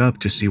looked back up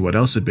to see what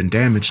else had been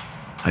damaged,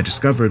 I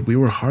discovered we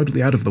were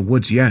hardly out of the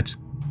woods yet.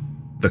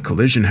 The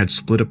collision had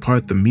split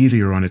apart the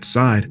meteor on its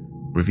side,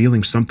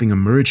 revealing something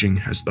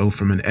emerging as though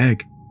from an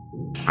egg.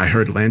 I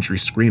heard Landry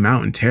scream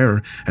out in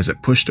terror as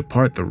it pushed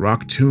apart the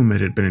rock tomb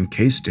it had been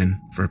encased in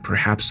for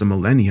perhaps a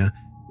millennia,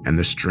 and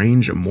the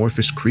strange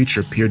amorphous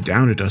creature peered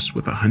down at us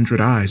with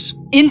 100 eyes.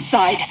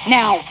 Inside,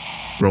 now!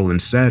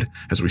 Roland said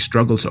as we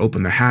struggled to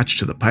open the hatch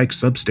to the Pike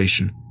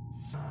substation.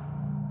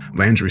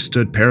 Landry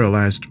stood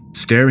paralyzed,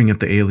 staring at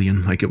the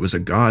alien like it was a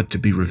god to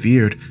be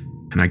revered,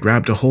 and I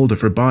grabbed a hold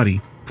of her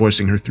body,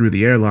 forcing her through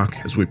the airlock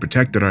as we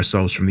protected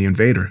ourselves from the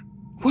invader.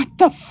 What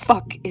the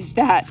fuck is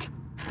that?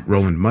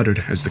 Roland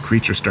muttered as the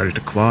creature started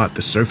to claw at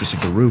the surface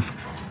of the roof.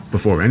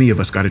 Before any of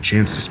us got a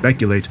chance to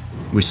speculate,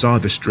 we saw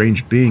the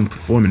strange being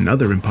perform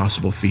another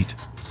impossible feat.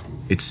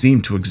 It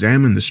seemed to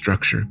examine the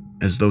structure,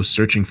 as though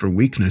searching for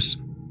weakness.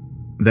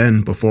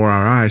 Then, before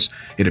our eyes,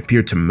 it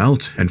appeared to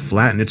melt and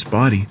flatten its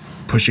body,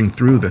 pushing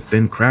through the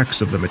thin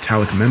cracks of the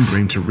metallic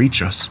membrane to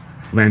reach us.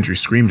 Landry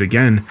screamed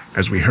again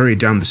as we hurried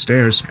down the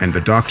stairs, and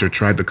the doctor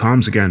tried the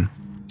comms again.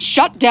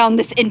 Shut down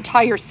this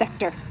entire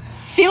sector.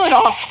 Seal it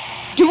off.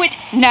 Do it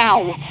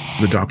now.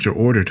 The doctor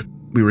ordered.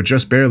 We were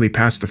just barely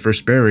past the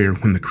first barrier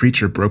when the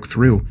creature broke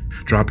through,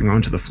 dropping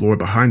onto the floor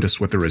behind us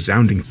with a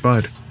resounding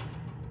thud.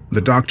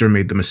 The doctor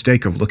made the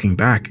mistake of looking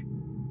back.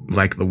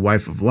 Like the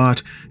wife of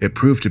Lot, it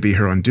proved to be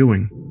her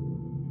undoing.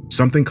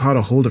 Something caught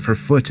a hold of her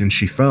foot and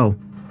she fell.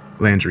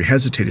 Landry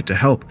hesitated to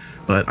help,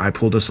 but I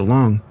pulled us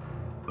along.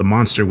 The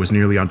monster was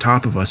nearly on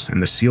top of us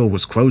and the seal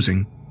was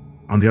closing.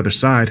 On the other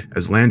side,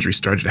 as Landry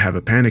started to have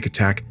a panic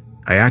attack,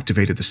 I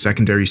activated the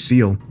secondary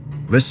seal,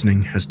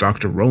 listening as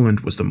Dr.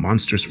 Roland was the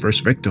monster's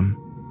first victim.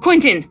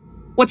 Quentin,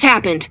 what's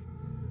happened?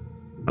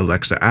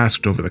 Alexa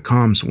asked over the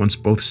comms once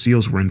both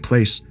seals were in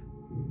place.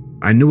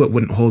 I knew it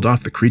wouldn't hold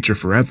off the creature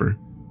forever,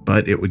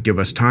 but it would give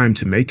us time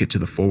to make it to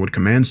the forward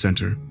command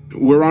center.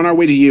 We're on our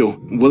way to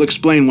you. We'll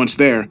explain once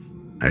there.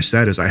 I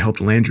said as I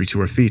helped Landry to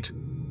her feet.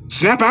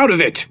 Snap out of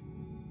it!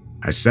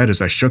 I said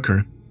as I shook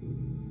her.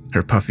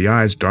 Her puffy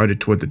eyes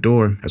darted toward the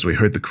door as we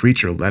heard the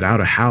creature let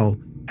out a howl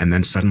and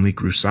then suddenly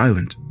grew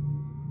silent.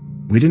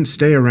 We didn't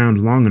stay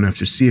around long enough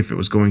to see if it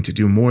was going to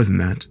do more than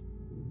that.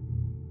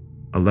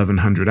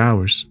 1100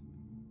 hours.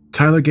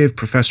 Tyler gave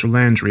Professor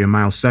Landry a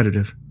mild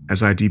sedative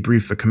as I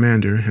debriefed the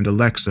commander and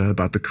Alexa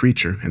about the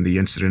creature and the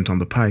incident on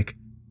the Pike.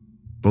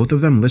 Both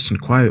of them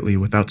listened quietly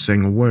without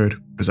saying a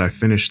word as I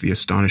finished the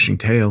astonishing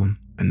tale,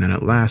 and then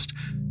at last,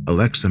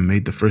 Alexa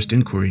made the first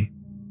inquiry.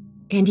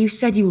 And you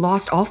said you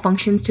lost all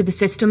functions to the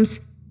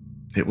systems?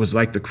 It was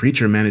like the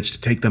creature managed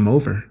to take them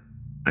over,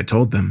 I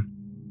told them.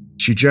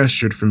 She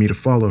gestured for me to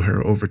follow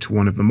her over to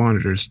one of the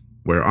monitors,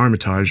 where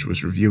Armitage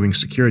was reviewing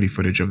security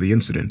footage of the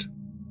incident.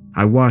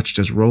 I watched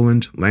as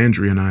Roland,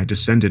 Landry, and I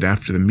descended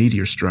after the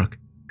meteor struck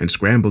and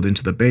scrambled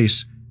into the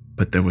base,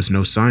 but there was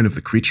no sign of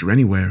the creature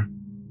anywhere.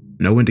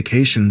 No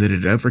indication that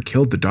it had ever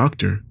killed the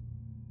doctor.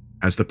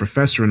 As the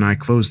professor and I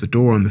closed the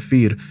door on the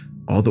feed,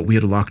 all that we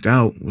had locked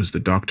out was the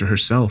doctor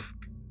herself.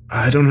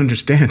 I don't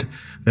understand.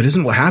 That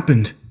isn't what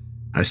happened,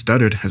 I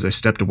stuttered as I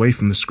stepped away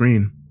from the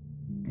screen.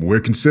 We're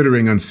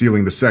considering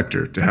unsealing the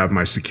sector to have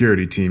my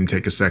security team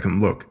take a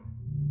second look,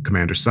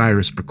 Commander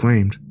Cyrus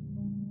proclaimed.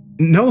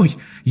 No,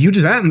 you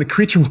do that and the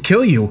creature will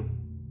kill you,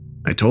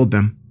 I told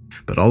them,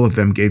 but all of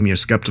them gave me a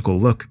skeptical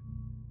look.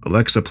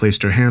 Alexa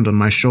placed her hand on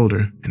my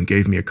shoulder and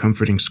gave me a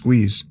comforting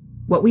squeeze.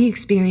 What we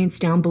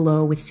experienced down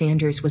below with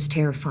Sanders was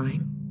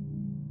terrifying.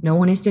 No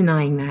one is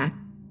denying that.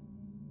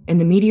 And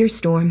the meteor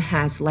storm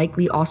has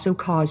likely also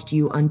caused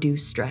you undue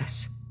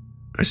stress.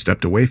 I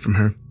stepped away from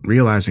her,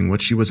 realizing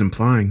what she was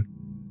implying.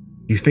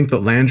 You think that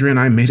Landry and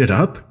I made it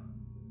up?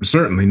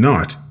 Certainly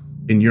not.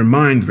 In your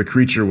mind, the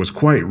creature was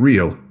quite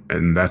real,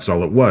 and that's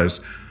all it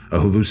was, a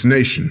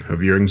hallucination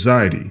of your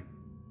anxiety.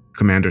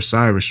 Commander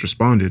Cyrus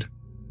responded.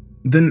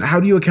 Then how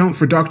do you account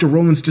for Dr.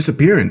 Rowland's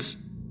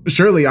disappearance?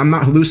 Surely I'm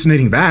not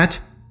hallucinating that.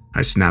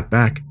 I snapped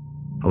back.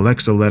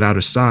 Alexa let out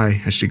a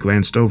sigh as she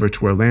glanced over to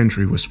where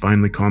Landry was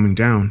finally calming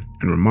down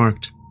and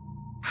remarked,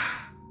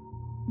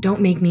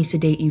 Don't make me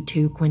sedate you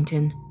too,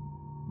 Quentin.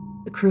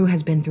 The crew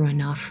has been through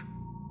enough.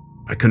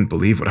 I couldn't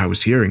believe what I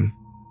was hearing.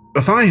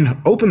 Fine,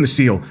 open the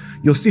seal.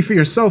 You'll see for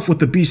yourself what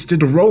the beast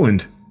did to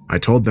Rowland, I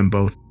told them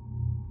both.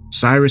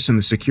 Cyrus and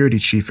the security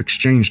chief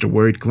exchanged a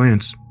worried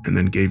glance and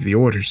then gave the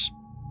orders.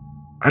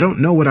 I don't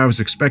know what I was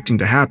expecting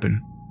to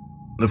happen.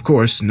 Of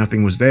course,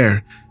 nothing was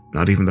there,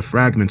 not even the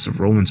fragments of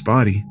Rowland's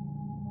body.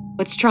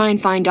 Let's try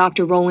and find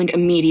Dr. Rowland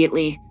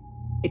immediately.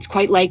 It's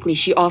quite likely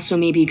she also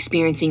may be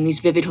experiencing these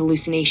vivid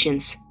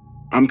hallucinations.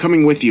 I'm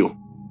coming with you,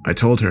 I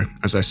told her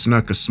as I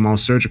snuck a small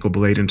surgical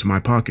blade into my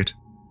pocket.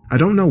 I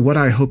don't know what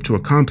I hoped to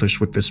accomplish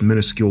with this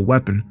minuscule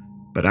weapon,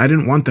 but I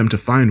didn't want them to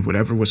find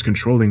whatever was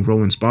controlling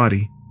Rowland's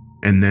body,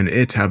 and then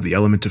it have the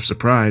element of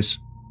surprise.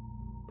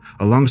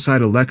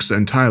 Alongside Alexa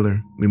and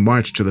Tyler, we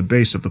marched to the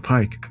base of the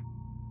pike.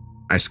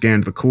 I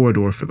scanned the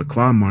corridor for the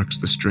claw marks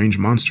the strange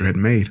monster had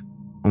made,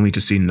 only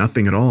to see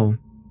nothing at all.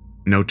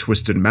 No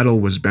twisted metal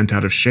was bent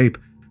out of shape,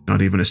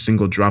 not even a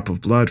single drop of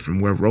blood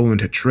from where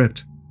Rowland had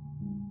tripped.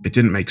 It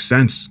didn't make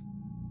sense.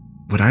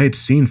 What I had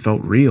seen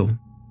felt real.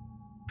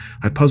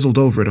 I puzzled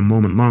over it a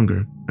moment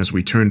longer as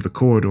we turned the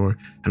corridor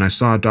and I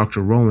saw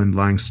Dr. Rowland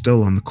lying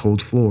still on the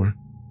cold floor.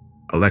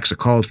 Alexa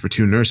called for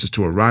 2 nurses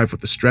to arrive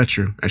with the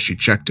stretcher as she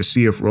checked to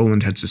see if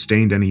Rowland had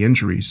sustained any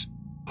injuries.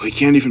 We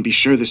can't even be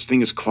sure this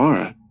thing is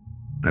Clara,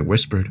 I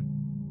whispered.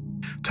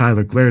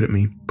 Tyler glared at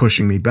me,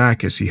 pushing me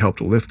back as he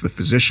helped lift the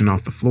physician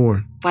off the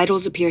floor.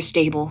 Vitals appear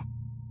stable.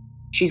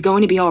 She's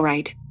going to be all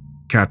right,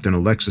 Captain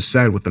Alexa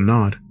said with a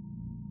nod.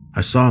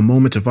 I saw a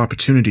moment of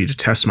opportunity to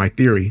test my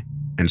theory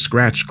and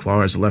scratched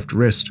Clara's left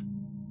wrist.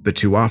 The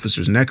 2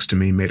 officers next to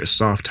me made a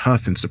soft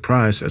huff in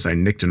surprise as I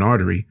nicked an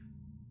artery,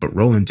 but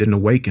Rowland didn't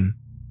awaken,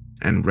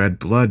 and red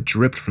blood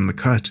dripped from the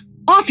cut.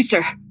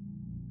 Officer!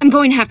 I'm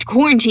going to have to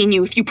quarantine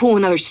you if you pull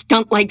another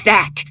stunt like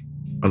that.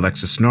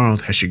 Alexa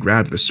snarled as she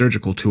grabbed the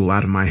surgical tool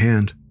out of my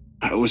hand.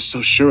 I was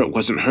so sure it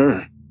wasn't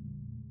her,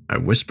 I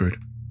whispered.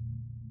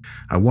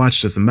 I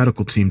watched as the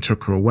medical team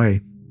took her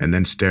away and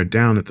then stared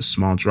down at the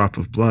small drop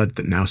of blood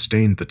that now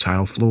stained the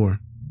tile floor.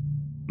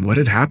 What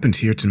had happened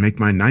here to make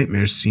my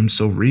nightmares seem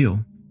so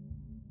real?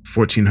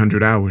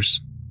 1400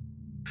 hours.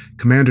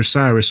 Commander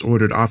Cyrus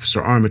ordered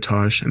Officer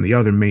Armitage and the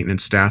other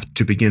maintenance staff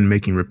to begin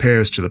making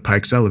repairs to the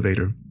Pike's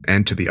elevator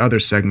and to the other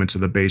segments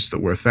of the base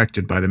that were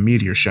affected by the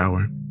meteor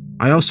shower.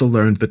 I also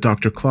learned that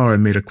Dr. Clara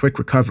made a quick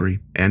recovery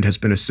and has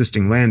been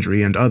assisting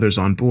Landry and others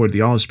on board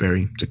the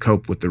Osbury to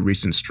cope with the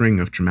recent string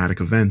of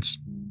traumatic events.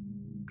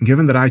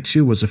 Given that I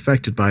too was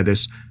affected by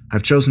this,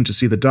 I've chosen to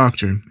see the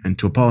doctor and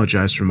to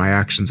apologize for my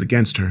actions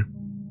against her.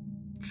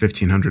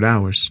 1500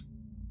 hours.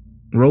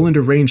 Rowland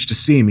arranged to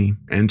see me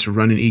and to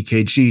run an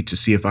EKG to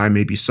see if I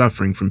may be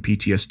suffering from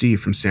PTSD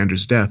from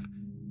Sanders' death,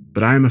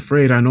 but I am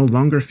afraid I no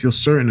longer feel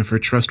certain of her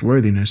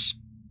trustworthiness.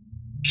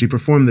 She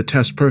performed the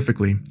test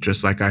perfectly,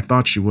 just like I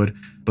thought she would,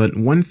 but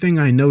one thing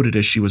I noted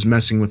as she was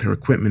messing with her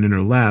equipment in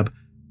her lab,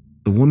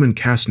 the woman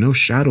cast no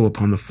shadow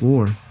upon the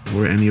floor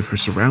or any of her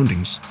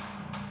surroundings.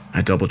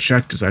 I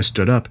double-checked as I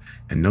stood up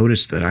and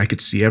noticed that I could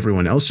see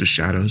everyone else's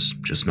shadows,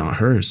 just not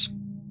hers.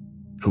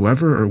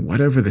 Whoever or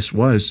whatever this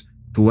was,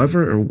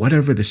 whoever or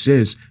whatever this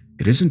is,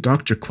 it isn't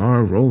Dr.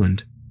 Clara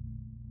Rowland.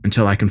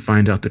 Until I can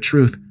find out the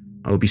truth,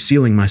 I will be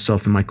sealing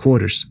myself in my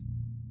quarters.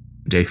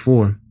 Day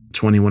 4,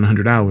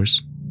 2100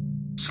 hours.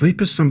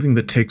 Sleep is something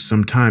that takes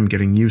some time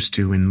getting used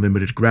to in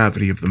limited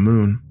gravity of the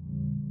moon,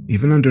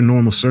 even under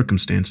normal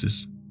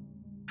circumstances.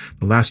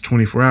 The last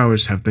 24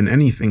 hours have been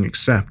anything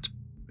except,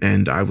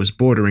 and I was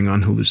bordering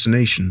on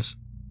hallucinations.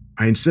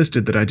 I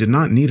insisted that I did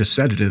not need a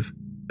sedative,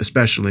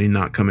 especially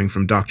not coming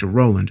from Dr.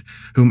 Rowland,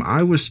 whom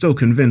I was still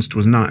convinced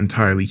was not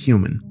entirely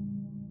human.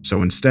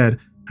 So instead,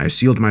 I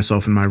sealed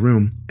myself in my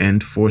room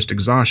and forced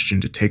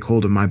exhaustion to take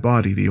hold of my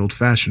body the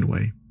old-fashioned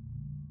way.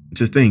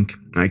 To think,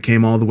 I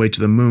came all the way to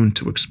the moon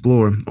to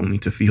explore only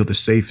to feel the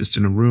safest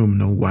in a room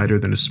no wider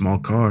than a small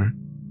car.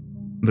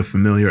 The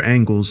familiar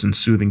angles and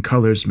soothing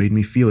colors made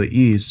me feel at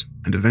ease,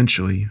 and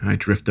eventually I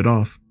drifted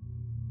off.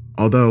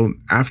 Although,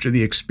 after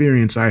the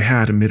experience I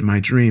had amid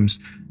my dreams,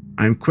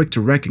 I am quick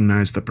to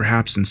recognize that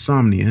perhaps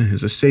insomnia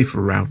is a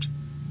safer route.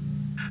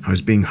 I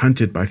was being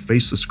hunted by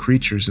faceless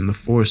creatures in the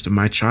forest of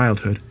my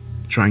childhood,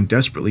 trying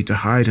desperately to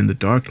hide in the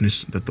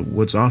darkness that the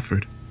woods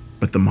offered,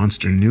 but the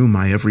monster knew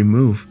my every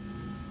move.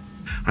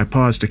 I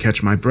paused to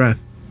catch my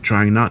breath,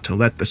 trying not to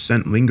let the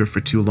scent linger for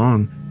too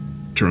long,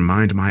 to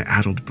remind my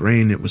addled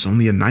brain it was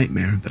only a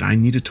nightmare that I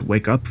needed to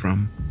wake up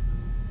from.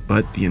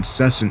 But the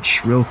incessant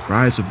shrill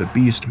cries of the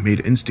beast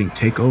made instinct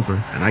take over,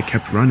 and I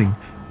kept running.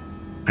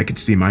 I could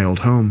see my old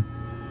home,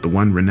 the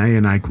one Renee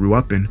and I grew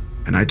up in,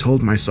 and I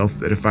told myself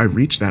that if I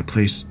reached that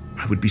place,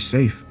 I would be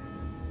safe.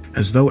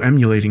 As though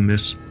emulating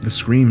this, the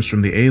screams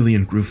from the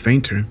alien grew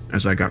fainter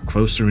as I got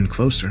closer and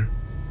closer.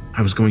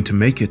 I was going to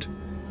make it,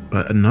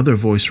 but another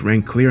voice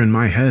rang clear in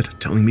my head,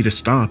 telling me to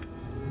stop.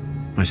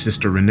 My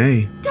sister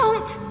Renee. Don't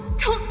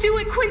do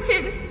it,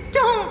 Quentin!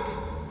 Don't!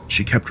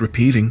 She kept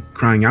repeating,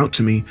 crying out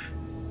to me.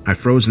 I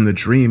froze in the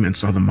dream and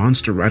saw the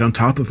monster right on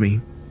top of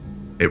me.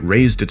 It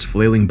raised its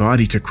flailing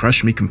body to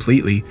crush me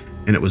completely,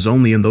 and it was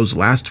only in those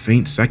last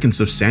faint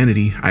seconds of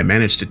sanity I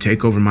managed to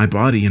take over my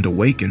body and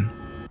awaken.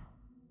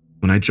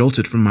 When I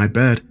jolted from my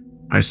bed,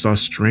 I saw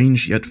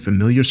strange yet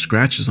familiar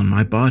scratches on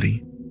my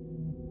body.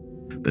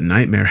 The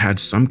nightmare had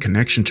some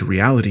connection to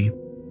reality,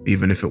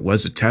 even if it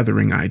was a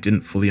tethering I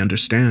didn't fully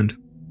understand.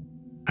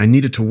 I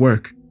needed to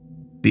work,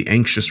 the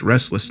anxious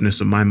restlessness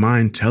of my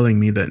mind telling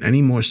me that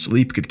any more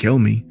sleep could kill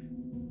me,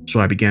 so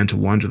I began to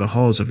wander the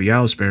halls of the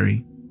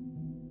Owlsbury,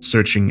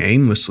 searching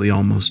aimlessly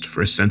almost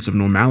for a sense of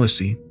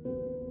normalcy.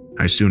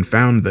 I soon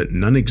found that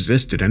none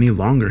existed any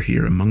longer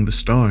here among the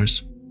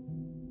stars.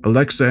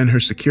 Alexa and her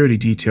security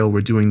detail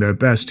were doing their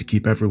best to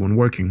keep everyone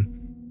working.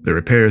 The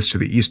repairs to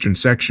the eastern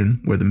section,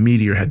 where the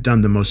meteor had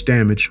done the most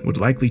damage, would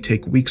likely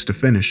take weeks to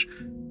finish,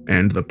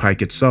 and the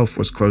pike itself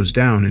was closed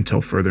down until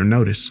further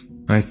notice.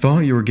 I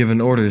thought you were given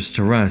orders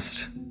to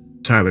rest,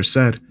 Tyler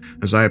said,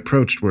 as I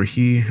approached where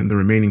he and the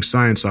remaining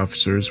science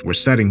officers were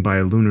setting by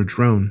a lunar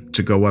drone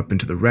to go up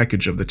into the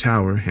wreckage of the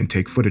tower and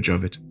take footage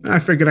of it. I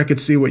figured I could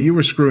see what you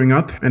were screwing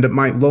up, and it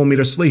might lull me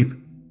to sleep,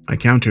 I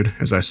countered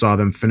as I saw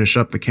them finish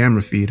up the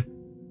camera feed.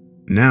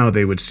 Now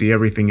they would see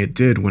everything it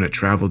did when it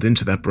traveled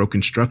into that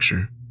broken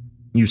structure.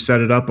 You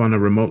set it up on a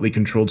remotely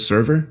controlled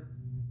server?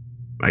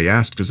 I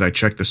asked as I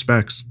checked the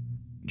specs.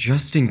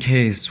 Just in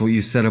case what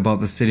you said about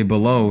the city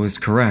below is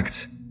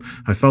correct.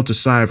 I felt a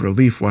sigh of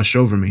relief wash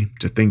over me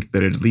to think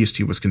that at least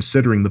he was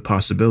considering the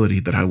possibility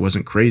that I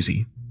wasn't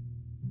crazy.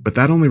 But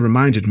that only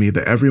reminded me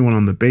that everyone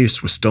on the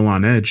base was still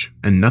on edge,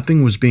 and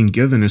nothing was being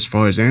given as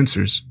far as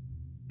answers.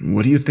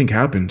 What do you think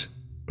happened?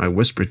 I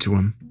whispered to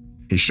him.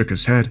 He shook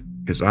his head,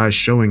 his eyes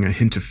showing a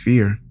hint of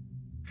fear.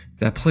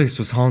 That place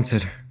was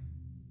haunted.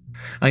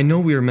 I know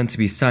we are meant to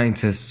be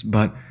scientists,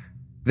 but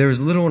there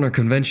is little in our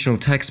conventional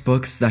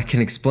textbooks that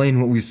can explain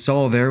what we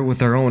saw there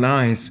with our own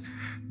eyes.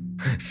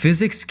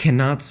 Physics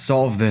cannot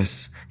solve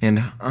this, and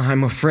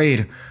I'm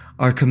afraid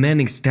our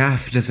commanding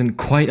staff doesn't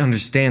quite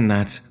understand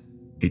that.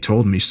 He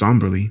told me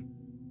somberly.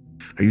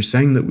 Are you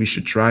saying that we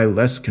should try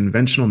less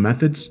conventional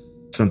methods?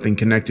 Something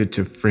connected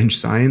to fringe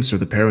science or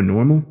the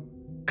paranormal?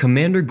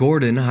 Commander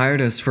Gordon hired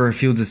us for our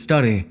fields of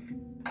study.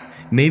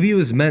 Maybe it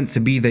was meant to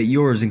be that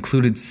yours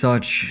included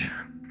such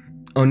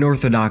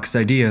unorthodox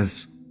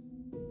ideas.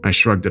 I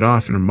shrugged it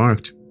off and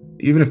remarked,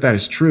 even if that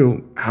is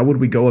true, how would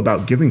we go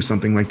about giving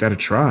something like that a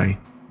try?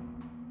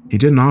 He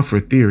didn't offer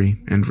a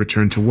theory and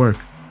returned to work,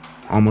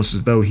 almost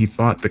as though he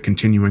thought that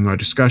continuing our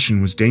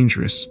discussion was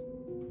dangerous.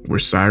 Were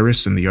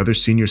Cyrus and the other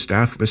senior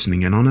staff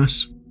listening in on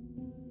us?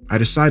 I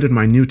decided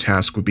my new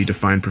task would be to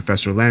find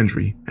Professor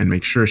Landry and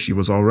make sure she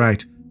was all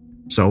right,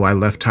 so I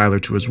left Tyler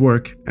to his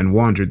work and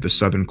wandered the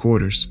southern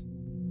quarters.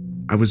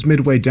 I was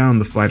midway down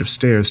the flight of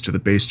stairs to the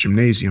base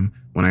gymnasium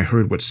when I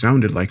heard what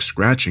sounded like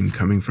scratching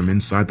coming from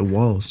inside the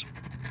walls.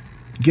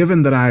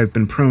 Given that I have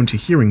been prone to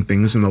hearing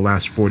things in the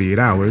last 48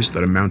 hours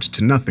that amounted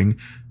to nothing,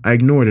 I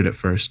ignored it at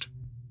first.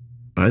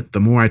 But the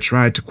more I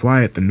tried to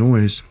quiet the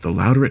noise, the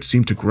louder it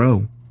seemed to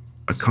grow.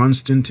 A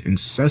constant,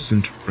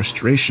 incessant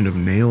frustration of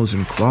nails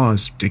and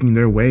claws digging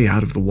their way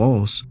out of the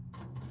walls.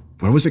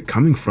 Where was it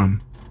coming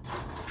from?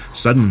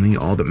 Suddenly,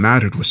 all that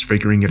mattered was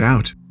figuring it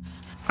out.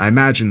 I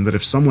imagined that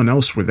if someone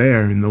else were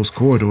there in those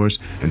corridors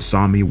and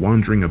saw me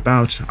wandering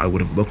about, I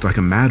would have looked like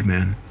a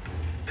madman.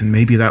 And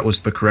maybe that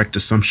was the correct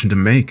assumption to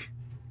make.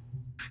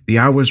 The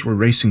hours were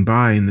racing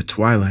by in the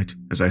twilight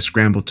as I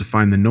scrambled to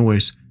find the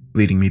noise,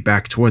 leading me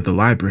back toward the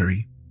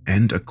library,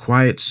 and a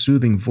quiet,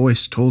 soothing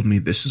voice told me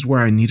this is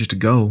where I needed to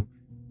go.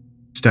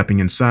 Stepping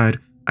inside,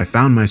 I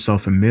found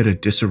myself amid a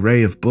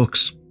disarray of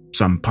books,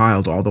 some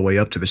piled all the way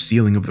up to the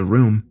ceiling of the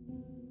room.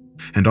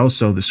 And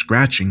also the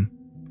scratching.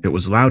 It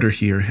was louder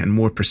here and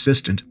more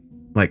persistent,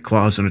 like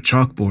claws on a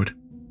chalkboard.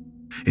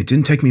 It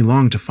didn't take me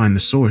long to find the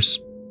source.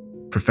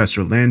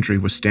 Professor Landry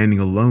was standing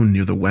alone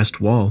near the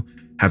west wall,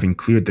 having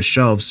cleared the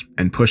shelves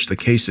and pushed the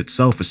case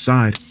itself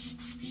aside.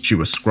 She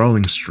was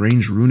scrawling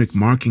strange runic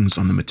markings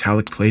on the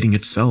metallic plating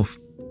itself.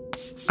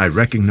 I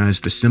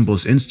recognized the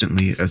symbols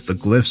instantly as the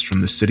glyphs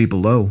from the city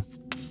below.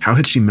 How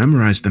had she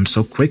memorized them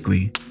so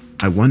quickly?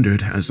 I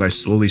wondered as I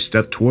slowly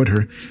stepped toward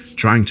her,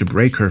 trying to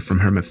break her from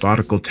her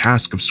methodical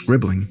task of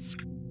scribbling.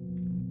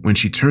 When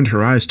she turned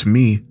her eyes to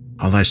me,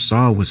 all I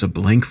saw was a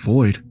blank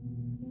void.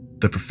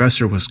 The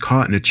professor was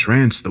caught in a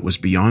trance that was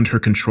beyond her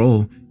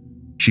control.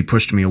 She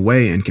pushed me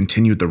away and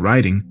continued the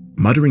writing,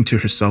 muttering to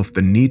herself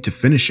the need to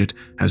finish it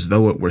as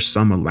though it were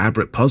some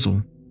elaborate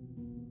puzzle.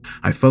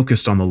 I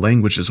focused on the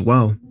language as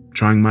well,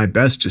 trying my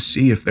best to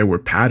see if there were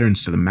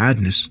patterns to the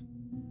madness.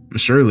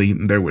 Surely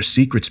there were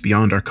secrets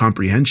beyond our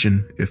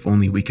comprehension, if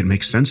only we could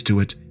make sense to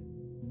it.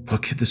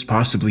 What could this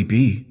possibly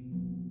be?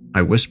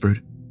 I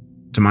whispered.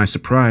 To my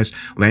surprise,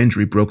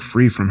 Landry broke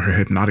free from her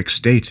hypnotic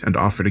state and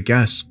offered a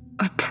guess.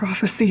 A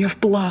prophecy of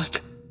blood.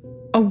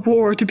 A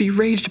war to be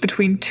waged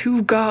between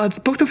two gods,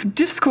 both of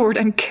discord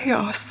and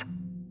chaos.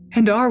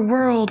 And our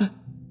world,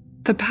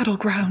 the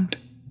battleground.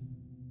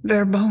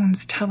 Their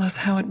bones tell us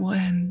how it will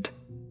end.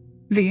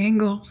 The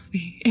angles,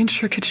 the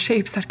intricate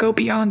shapes that go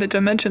beyond the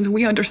dimensions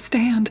we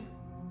understand.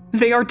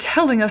 They are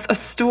telling us a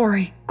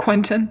story,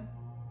 Quentin.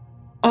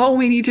 All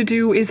we need to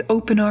do is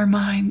open our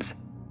minds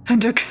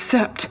and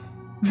accept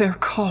their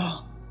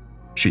call.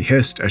 She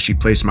hissed as she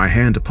placed my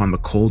hand upon the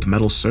cold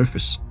metal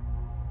surface.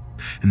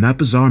 In that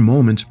bizarre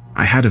moment,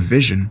 I had a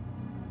vision.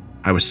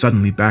 I was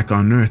suddenly back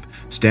on Earth,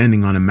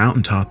 standing on a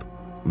mountaintop.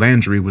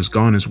 Landry was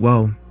gone as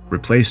well,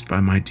 replaced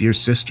by my dear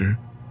sister.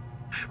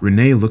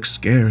 Renee looked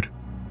scared.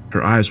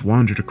 Her eyes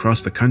wandered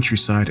across the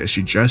countryside as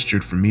she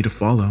gestured for me to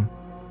follow.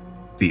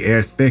 The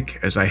air thick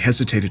as I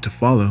hesitated to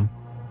follow.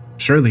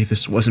 Surely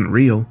this wasn't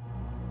real.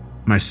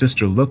 My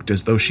sister looked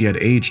as though she had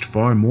aged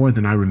far more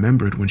than I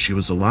remembered when she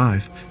was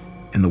alive,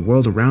 and the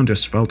world around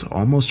us felt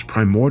almost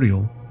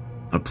primordial,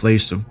 a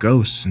place of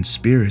ghosts and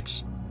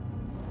spirits.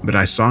 But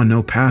I saw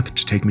no path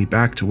to take me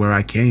back to where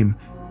I came,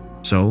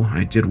 so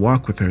I did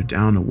walk with her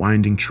down a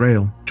winding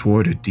trail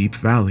toward a deep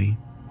valley.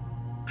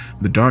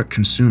 The dark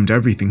consumed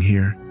everything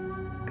here,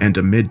 and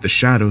amid the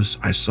shadows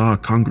I saw a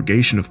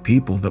congregation of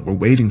people that were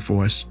waiting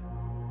for us.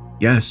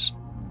 Yes,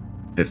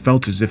 it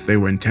felt as if they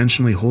were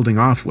intentionally holding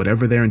off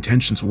whatever their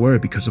intentions were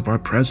because of our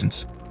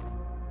presence.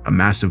 A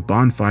massive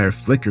bonfire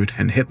flickered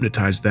and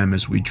hypnotized them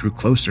as we drew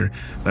closer,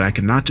 but I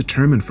could not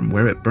determine from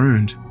where it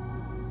burned.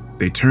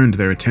 They turned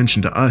their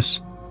attention to us,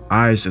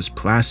 eyes as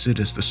placid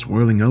as the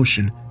swirling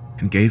ocean,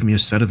 and gave me a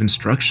set of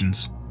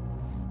instructions.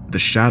 The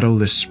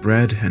shadowless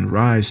spread and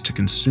rise to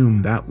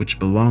consume that which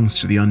belongs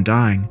to the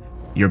undying.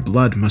 Your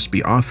blood must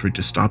be offered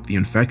to stop the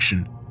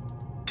infection.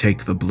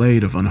 Take the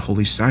blade of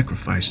unholy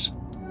sacrifice.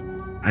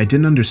 I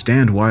didn't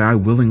understand why I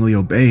willingly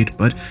obeyed,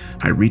 but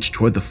I reached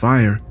toward the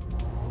fire.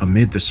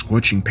 Amid the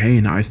scorching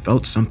pain, I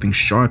felt something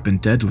sharp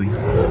and deadly.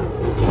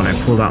 When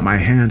I pulled out my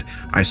hand,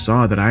 I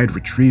saw that I had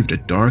retrieved a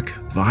dark,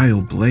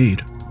 vile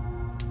blade.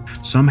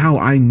 Somehow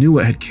I knew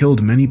it had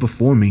killed many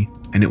before me,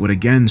 and it would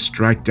again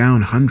strike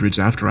down hundreds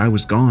after I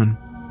was gone.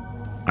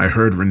 I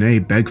heard Renee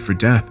beg for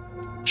death.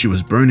 She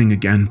was burning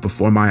again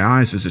before my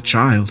eyes as a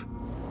child,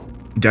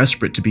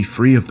 desperate to be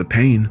free of the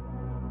pain.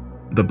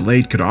 The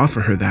blade could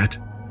offer her that.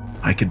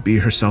 I could be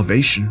her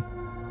salvation.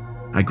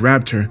 I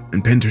grabbed her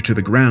and pinned her to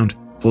the ground,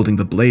 holding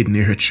the blade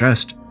near her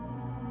chest.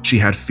 She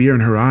had fear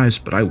in her eyes,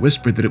 but I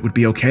whispered that it would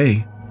be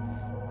okay.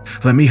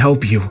 "Let me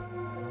help you,"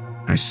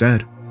 I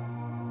said.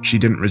 She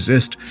didn't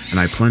resist, and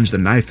I plunged the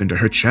knife into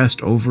her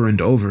chest over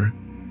and over.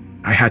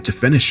 I had to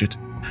finish it.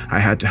 I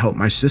had to help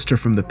my sister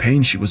from the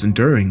pain she was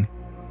enduring.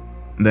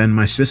 Then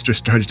my sister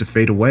started to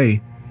fade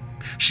away.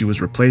 She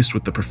was replaced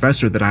with the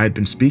professor that I had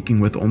been speaking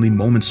with only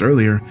moments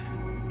earlier,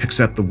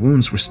 except the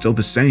wounds were still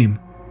the same.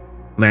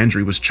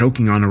 Landry was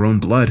choking on her own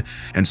blood,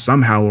 and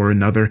somehow or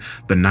another,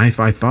 the knife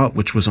I thought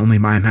which was only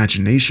my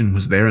imagination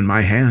was there in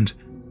my hand.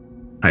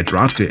 I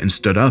dropped it and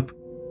stood up,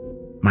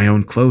 my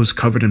own clothes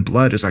covered in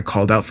blood as I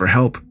called out for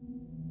help.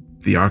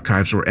 The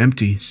archives were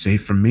empty,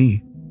 save for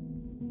me.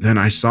 Then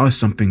I saw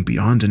something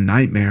beyond a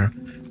nightmare.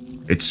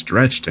 It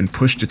stretched and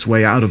pushed its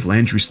way out of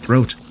Landry's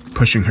throat,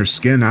 pushing her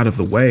skin out of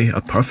the way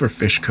a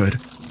pufferfish could.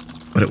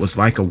 But it was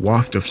like a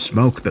waft of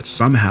smoke that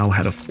somehow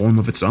had a form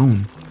of its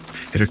own.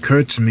 It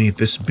occurred to me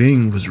this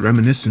being was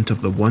reminiscent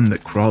of the one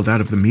that crawled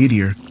out of the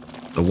meteor,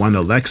 the one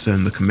Alexa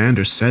and the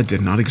commander said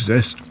did not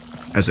exist.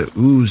 As it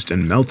oozed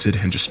and melted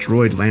and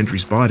destroyed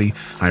Landry's body,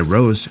 I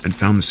rose and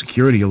found the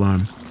security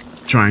alarm,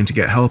 trying to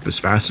get help as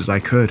fast as I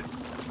could.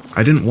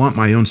 I didn't want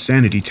my own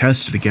sanity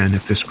tested again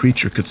if this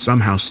creature could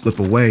somehow slip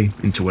away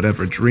into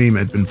whatever dream it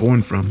had been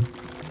born from.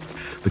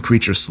 The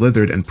creature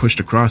slithered and pushed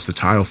across the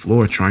tile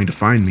floor trying to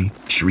find me,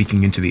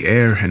 shrieking into the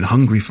air and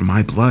hungry for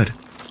my blood.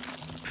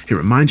 It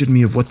reminded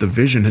me of what the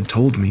vision had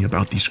told me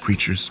about these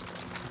creatures.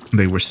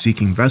 They were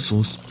seeking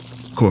vessels,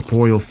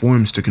 corporeal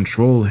forms to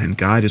control and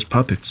guide as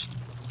puppets.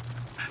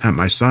 At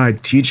my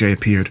side, TJ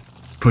appeared,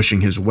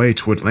 pushing his way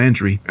toward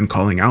Landry and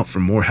calling out for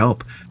more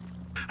help.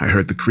 I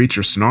heard the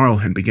creature snarl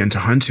and began to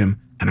hunt him,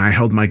 and I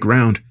held my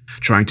ground,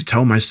 trying to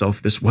tell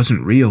myself this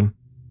wasn't real.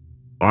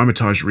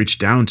 Armitage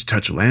reached down to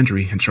touch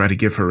Landry and try to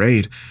give her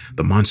aid,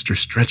 the monster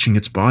stretching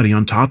its body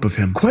on top of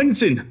him.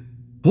 "Quentin,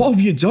 what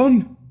have you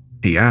done?"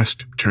 he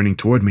asked, turning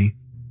toward me,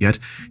 yet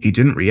he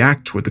didn't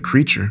react toward the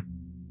creature.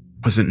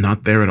 Was it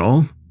not there at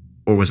all?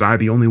 Or was I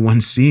the only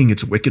one seeing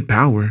its wicked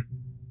power?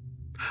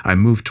 I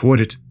moved toward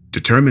it,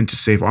 determined to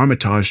save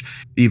Armitage,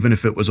 even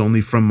if it was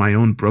only from my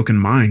own broken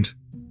mind.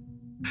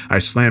 I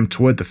slammed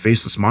toward the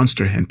faceless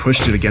monster and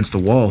pushed it against the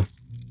wall.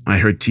 I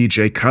heard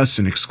TJ cuss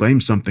and exclaim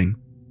something.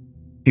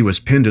 He was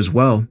pinned as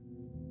well.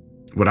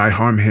 Would I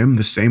harm him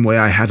the same way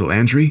I had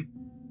Landry?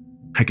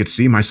 I could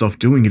see myself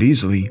doing it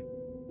easily.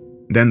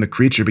 Then the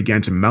creature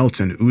began to melt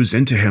and ooze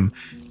into him,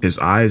 his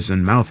eyes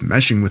and mouth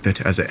meshing with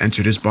it as it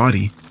entered his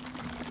body.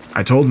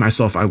 I told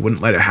myself I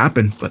wouldn't let it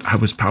happen, but I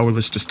was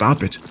powerless to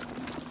stop it.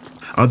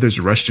 Others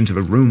rushed into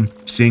the room,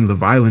 seeing the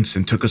violence,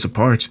 and took us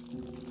apart.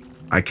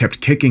 I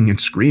kept kicking and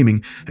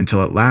screaming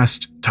until at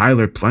last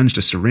Tyler plunged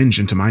a syringe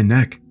into my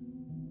neck.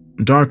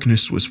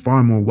 Darkness was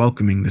far more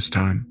welcoming this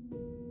time.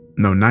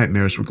 No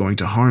nightmares were going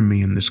to harm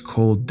me in this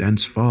cold,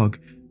 dense fog.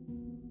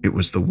 It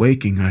was the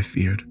waking I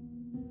feared.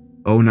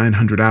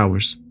 0900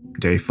 hours,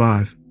 day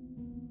 5.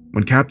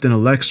 When Captain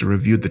Alexa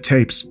reviewed the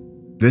tapes,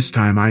 this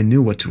time I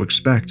knew what to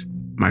expect.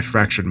 My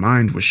fractured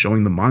mind was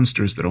showing the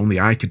monsters that only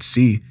I could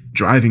see,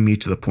 driving me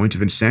to the point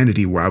of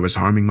insanity where I was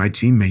harming my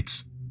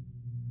teammates.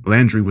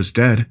 Landry was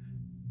dead,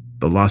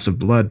 the loss of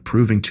blood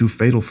proving too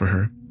fatal for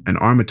her, and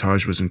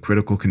Armitage was in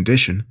critical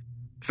condition,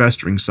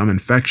 festering some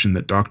infection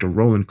that Dr.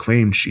 Rowland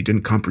claimed she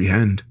didn't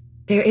comprehend.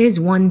 There is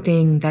one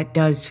thing that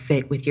does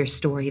fit with your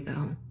story,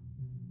 though.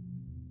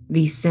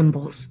 These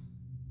symbols.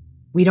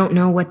 We don't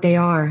know what they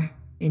are,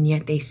 and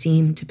yet they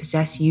seem to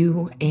possess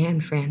you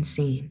and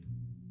Francine.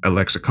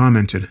 Alexa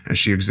commented as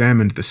she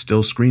examined the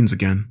still screens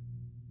again.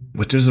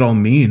 What does it all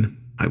mean?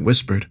 I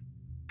whispered.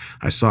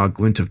 I saw a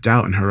glint of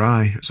doubt in her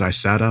eye as I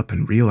sat up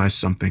and realized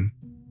something.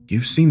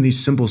 You've seen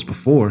these symbols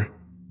before.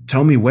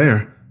 Tell me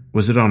where.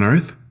 Was it on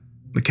Earth?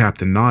 The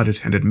captain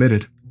nodded and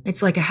admitted.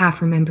 It's like a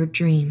half-remembered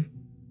dream.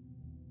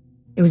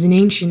 It was an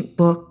ancient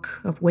book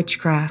of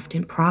witchcraft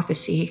and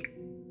prophecy.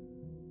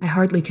 I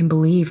hardly can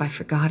believe I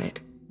forgot it.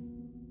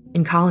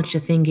 In college, the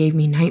thing gave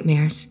me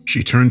nightmares.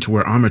 She turned to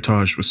where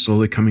Armitage was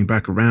slowly coming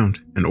back around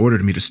and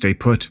ordered me to stay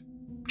put,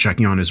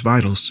 checking on his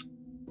vitals.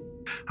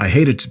 I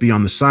hated to be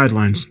on the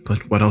sidelines,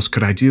 but what else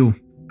could I do?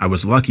 I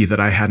was lucky that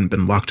I hadn't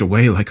been locked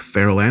away like a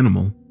feral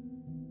animal.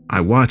 I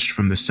watched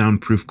from the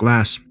soundproof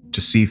glass to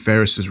see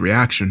Ferris's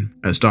reaction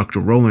as Dr.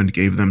 Rowland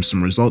gave them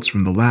some results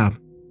from the lab.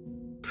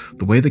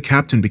 The way the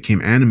captain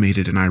became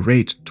animated and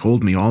irate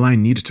told me all I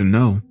needed to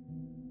know.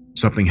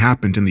 Something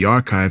happened in the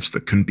archives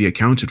that couldn't be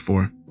accounted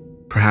for.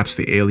 Perhaps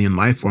the alien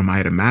lifeform I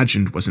had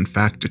imagined was in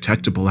fact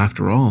detectable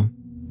after all.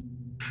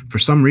 For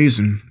some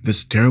reason,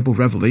 this terrible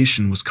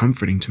revelation was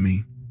comforting to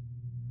me.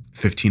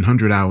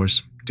 1500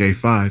 hours, day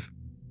 5.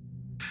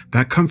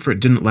 That comfort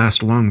didn't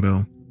last long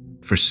though,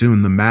 for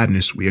soon the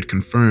madness we had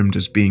confirmed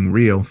as being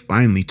real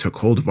finally took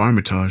hold of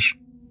Armitage.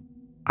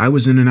 I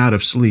was in and out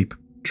of sleep,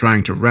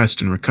 trying to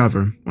rest and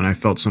recover when I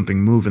felt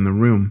something move in the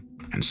room,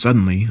 and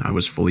suddenly I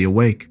was fully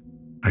awake.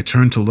 I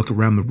turned to look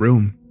around the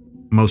room.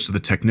 Most of the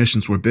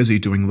technicians were busy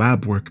doing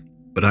lab work,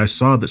 but I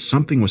saw that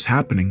something was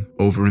happening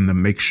over in the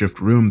makeshift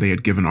room they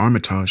had given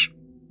Armitage.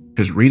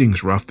 His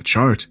readings were off the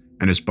chart,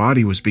 and his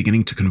body was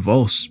beginning to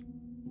convulse.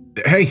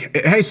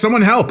 Hey,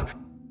 someone help!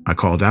 I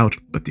called out,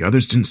 but the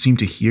others didn't seem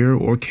to hear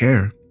or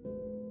care.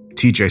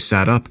 TJ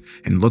sat up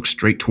and looked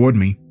straight toward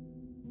me.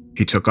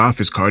 He took off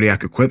his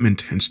cardiac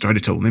equipment and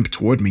started to limp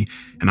toward me,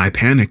 and I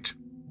panicked.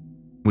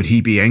 Would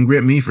he be angry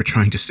at me for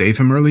trying to save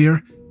him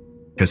earlier?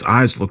 His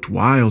eyes looked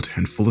wild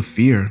and full of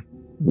fear.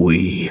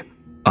 We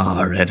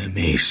are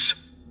enemies.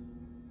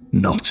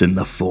 Not in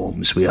the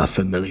forms we are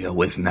familiar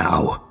with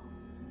now,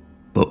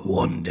 but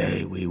one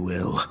day we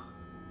will.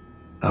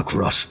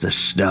 Across the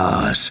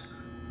stars,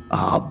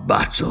 our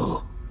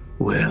battle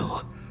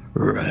will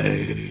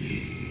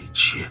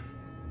rage.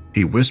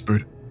 He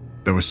whispered.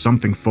 There was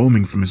something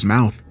foaming from his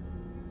mouth.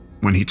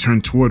 When he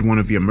turned toward one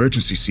of the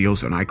emergency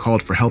seals and I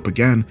called for help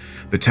again,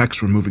 the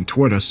techs were moving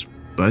toward us,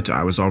 but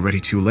I was already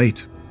too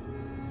late.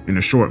 In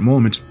a short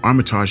moment,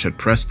 Armitage had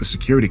pressed the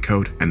security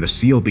code and the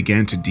seal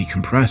began to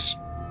decompress.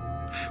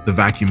 The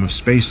vacuum of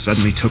space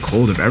suddenly took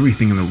hold of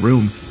everything in the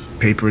room,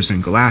 papers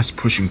and glass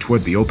pushing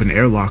toward the open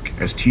airlock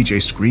as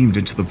TJ screamed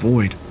into the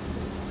void.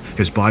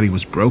 His body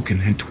was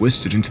broken and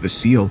twisted into the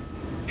seal,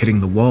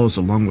 hitting the walls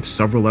along with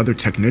several other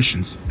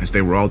technicians as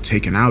they were all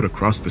taken out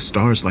across the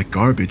stars like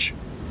garbage.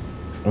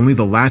 Only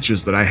the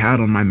latches that I had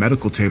on my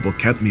medical table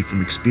kept me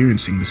from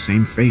experiencing the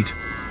same fate.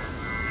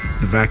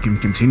 The vacuum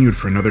continued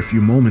for another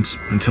few moments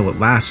until at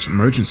last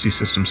emergency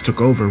systems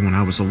took over when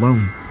I was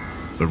alone,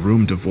 the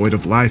room devoid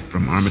of life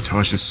from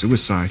Armitage's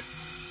suicide.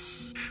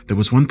 There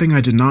was one thing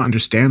I did not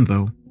understand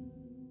though,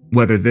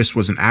 whether this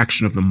was an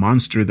action of the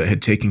monster that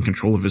had taken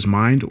control of his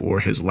mind or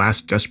his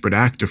last desperate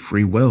act of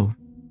free will.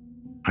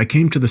 I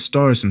came to the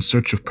stars in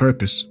search of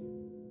purpose,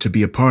 to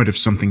be a part of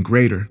something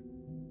greater.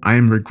 I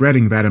am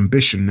regretting that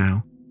ambition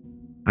now.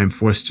 I am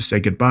forced to say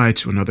goodbye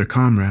to another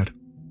comrade.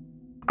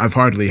 I've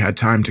hardly had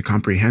time to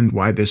comprehend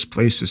why this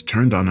place has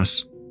turned on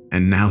us,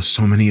 and now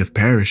so many have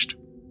perished.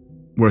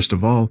 Worst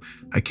of all,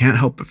 I can't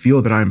help but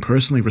feel that I am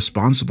personally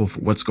responsible for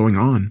what's going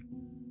on.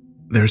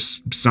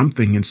 There's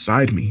something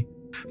inside me,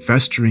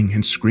 festering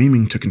and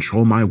screaming to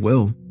control my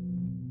will.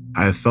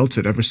 I have felt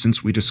it ever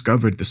since we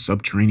discovered the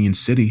subterranean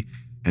city,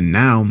 and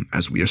now,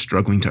 as we are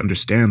struggling to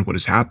understand what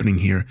is happening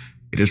here,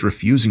 it is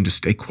refusing to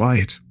stay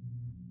quiet.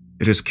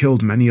 It has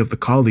killed many of the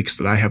colleagues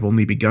that I have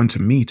only begun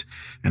to meet,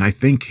 and I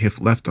think,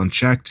 if left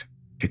unchecked,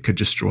 it could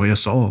destroy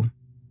us all.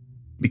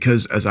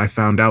 Because, as I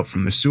found out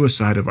from the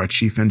suicide of our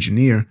chief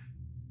engineer,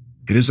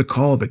 It is a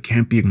call that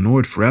can't be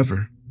ignored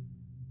forever.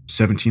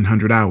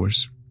 1700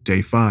 hours,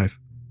 day 5.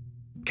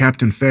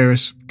 Captain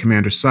Ferris,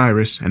 Commander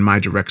Cyrus, and my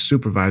direct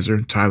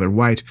supervisor, Tyler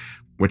White,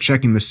 were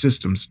checking the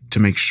systems to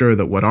make sure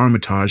that what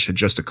Armitage had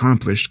just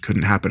accomplished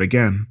couldn't happen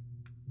again.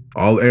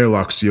 All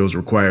airlock seals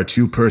require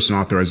 2-person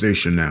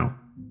authorization now,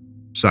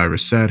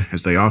 Cyrus said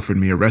as they offered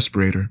me a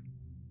respirator.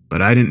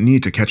 But I didn't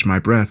need to catch my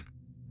breath.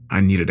 I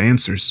needed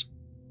answers.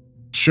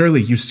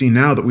 Surely you see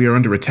now that we are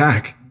under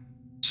attack,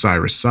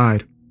 Cyrus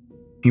sighed.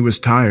 He was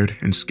tired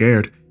and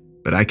scared,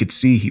 but I could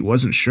see he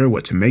wasn't sure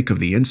what to make of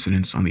the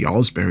incidents on the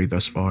Allsbury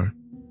thus far.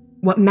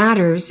 What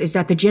matters is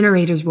that the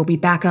generators will be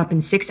back up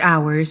in 6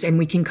 hours and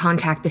we can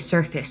contact the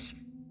surface.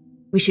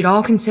 We should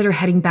all consider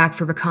heading back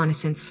for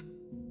reconnaissance.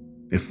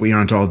 If we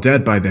aren't all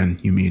dead by then,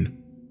 you mean?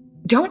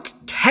 Don't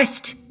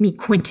test me,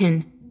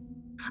 Quentin.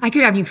 I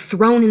could have you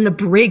thrown in the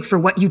brig for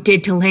what you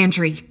did to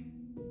Landry.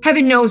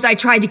 Heaven knows I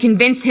tried to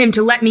convince him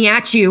to let me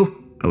at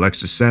you,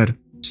 Alexis said,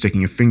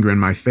 sticking a finger in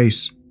my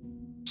face.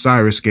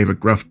 Cyrus gave a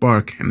gruff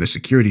bark and the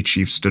security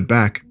chief stood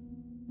back.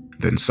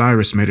 Then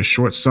Cyrus made a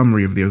short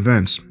summary of the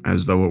events,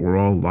 as though it were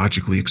all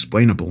logically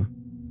explainable.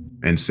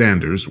 And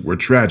Sanders were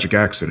tragic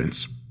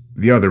accidents.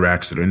 The other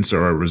accidents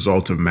are a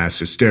result of mass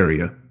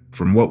hysteria.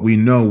 From what we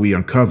know we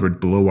uncovered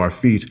below our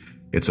feet,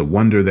 it's a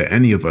wonder that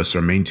any of us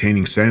are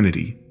maintaining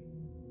sanity.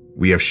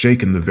 We have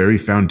shaken the very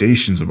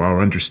foundations of our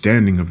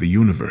understanding of the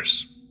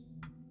universe.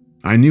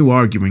 I knew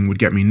arguing would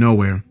get me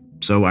nowhere,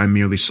 so I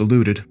merely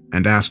saluted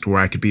and asked where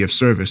I could be of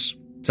service.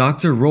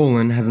 Dr.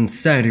 Rowland hasn't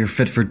said you're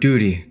fit for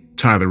duty,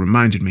 Tyler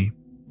reminded me.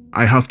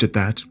 I huffed at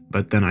that,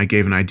 but then I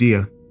gave an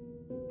idea.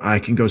 I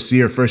can go see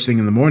her first thing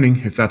in the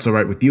morning, if that's all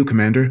right with you,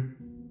 Commander.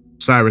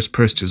 Cyrus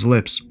pursed his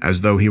lips,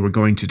 as though he were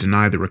going to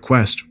deny the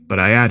request, but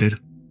I added,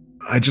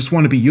 I just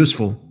want to be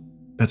useful.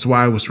 That's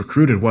why I was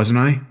recruited, wasn't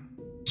I?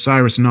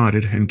 Cyrus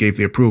nodded and gave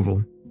the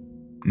approval.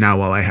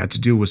 Now all I had to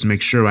do was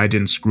make sure I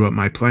didn't screw up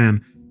my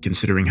plan,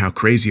 considering how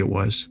crazy it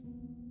was.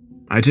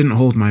 I didn't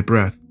hold my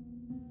breath.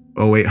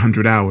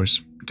 0800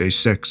 hours, day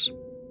 6.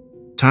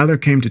 Tyler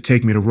came to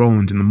take me to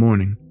Rowland in the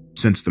morning.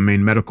 Since the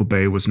main medical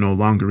bay was no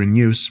longer in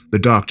use, the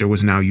doctor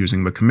was now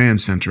using the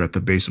command center at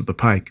the base of the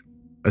pike,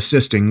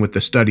 assisting with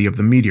the study of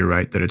the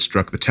meteorite that had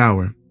struck the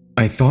tower.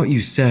 I thought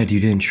you said you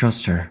didn't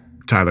trust her,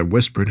 Tyler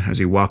whispered as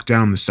he walked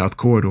down the south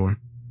corridor.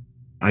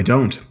 I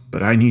don't,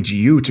 but I need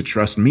you to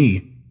trust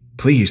me.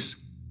 Please,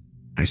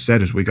 I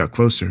said as we got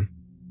closer.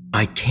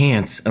 I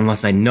can't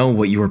unless I know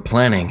what you were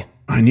planning.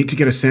 I need to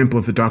get a sample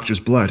of the doctor's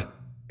blood.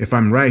 If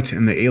I'm right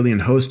and the alien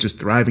host is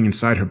thriving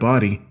inside her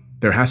body,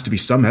 there has to be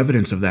some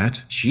evidence of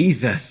that.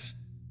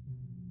 Jesus.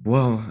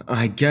 Well,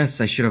 I guess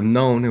I should have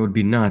known it would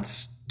be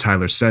nuts,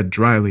 Tyler said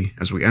dryly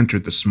as we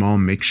entered the small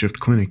makeshift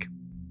clinic.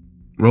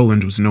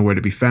 Rowland was nowhere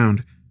to be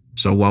found,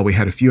 so while we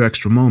had a few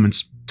extra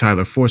moments,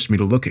 Tyler forced me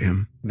to look at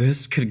him.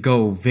 This could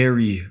go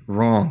very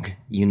wrong,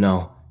 you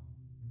know.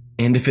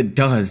 And if it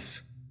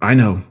does... I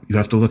know, you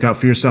have to look out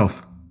for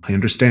yourself. I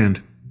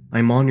understand.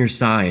 I'm on your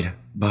side,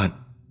 but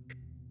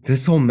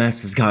this whole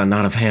mess has gotten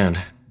out of hand.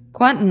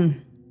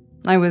 Quentin,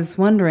 I was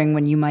wondering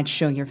when you might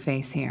show your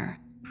face here.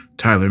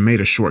 Tyler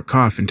made a short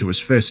cough into his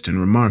fist and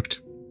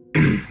remarked,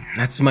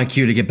 That's my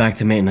cue to get back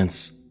to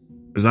maintenance.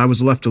 As I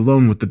was left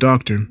alone with the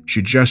doctor,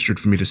 she gestured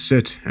for me to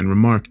sit and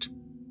remarked,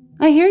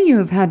 I hear you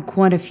have had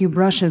quite a few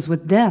brushes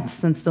with death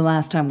since the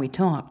last time we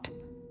talked.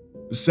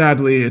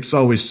 Sadly, it's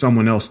always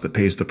someone else that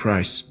pays the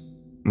price.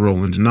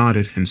 Rowland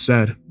nodded and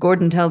said,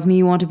 Gordon tells me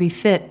you want to be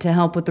fit to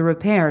help with the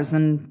repairs,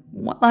 and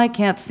while I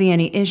can't see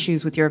any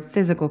issues with your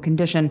physical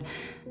condition,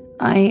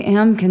 I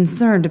am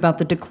concerned about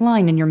the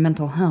decline in your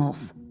mental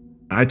health.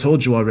 I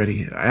told you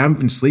already, I haven't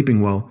been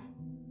sleeping well,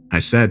 I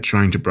said,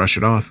 trying to brush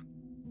it off.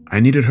 I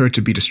needed her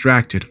to be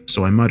distracted,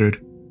 so I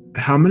muttered,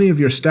 How many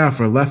of your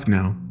staff are left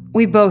now?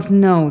 We both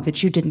know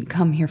that you didn't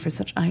come here for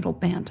such idle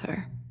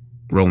banter,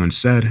 Rowland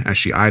said as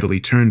she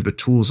idly turned the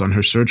tools on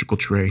her surgical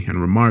tray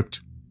and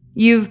remarked,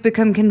 You've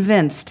become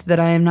convinced that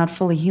I am not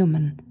fully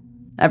human,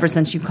 ever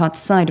since you caught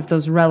sight of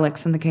those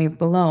relics in the cave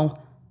below.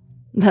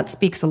 That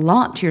speaks a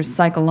lot to your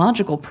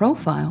psychological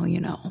profile,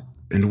 you know.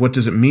 And what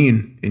does it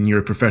mean, in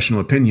your professional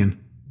opinion?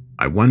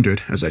 I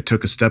wondered as I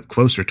took a step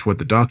closer toward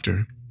the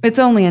doctor. It's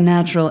only a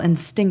natural,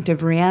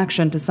 instinctive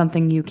reaction to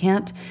something you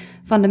can't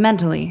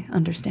fundamentally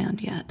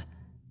understand yet.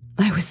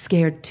 I was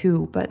scared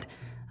too, but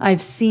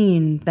I've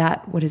seen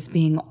that what is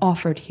being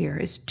offered here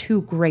is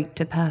too great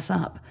to pass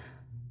up.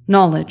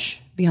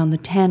 Knowledge beyond the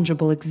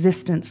tangible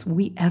existence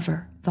we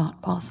ever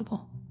thought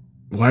possible.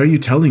 Why are you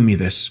telling me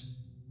this?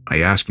 I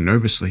asked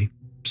nervously.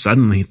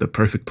 Suddenly, the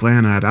perfect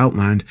plan I had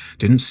outlined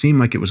didn't seem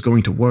like it was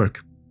going to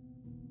work.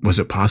 Was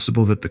it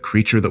possible that the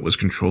creature that was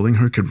controlling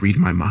her could read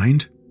my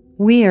mind?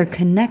 We are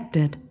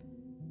connected.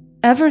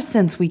 Ever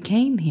since we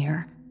came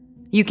here.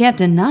 You can't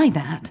deny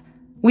that.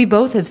 We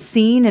both have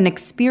seen and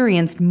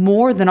experienced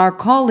more than our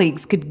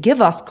colleagues could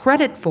give us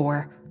credit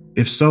for.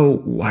 If so,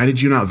 why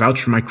did you not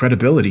vouch for my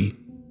credibility?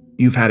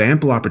 You've had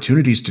ample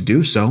opportunities to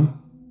do so.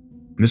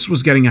 This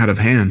was getting out of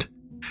hand,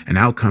 an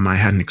outcome I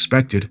hadn't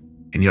expected,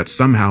 and yet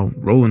somehow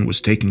Rowland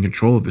was taking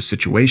control of the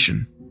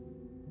situation.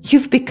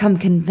 You've become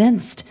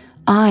convinced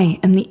I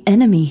am the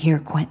enemy here,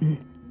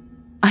 Quentin.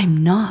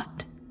 I'm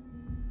not.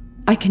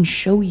 I can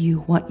show you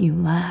what you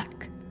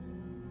lack.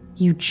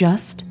 You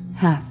just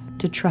have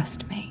to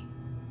trust me,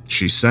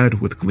 she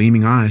said with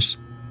gleaming eyes.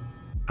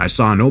 I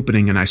saw an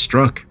opening and I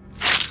struck,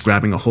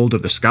 grabbing a hold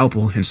of the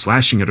scalpel and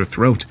slashing at her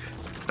throat.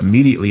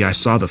 Immediately, I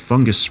saw the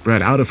fungus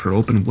spread out of her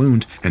open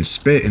wound and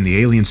spit in the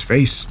alien's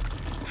face.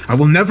 "I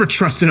will never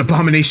trust an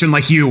abomination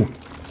like you,"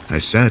 I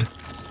said.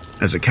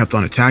 As it kept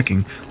on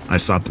attacking, I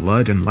saw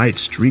blood and light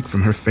streak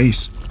from her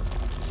face.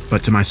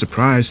 But to my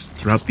surprise,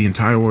 throughout the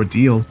entire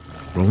ordeal,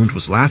 Roland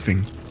was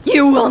laughing.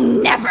 You will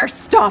never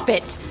stop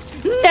it!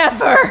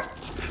 Never!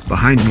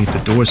 Behind me, the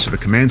doors to the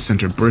command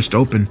center burst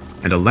open,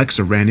 and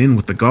Alexa ran in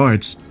with the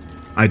guards.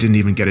 I didn't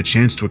even get a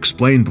chance to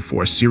explain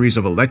before a series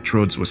of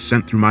electrodes was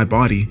sent through my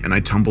body and I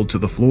tumbled to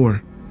the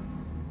floor.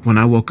 When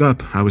I woke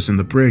up, I was in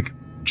the brig,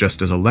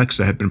 just as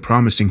Alexa had been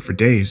promising for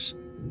days.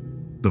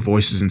 The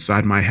voices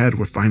inside my head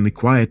were finally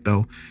quiet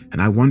though,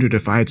 and I wondered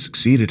if I had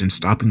succeeded in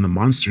stopping the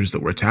monsters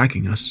that were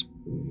attacking us.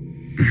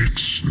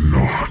 "It's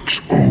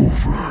not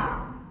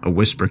over," a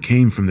whisper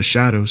came from the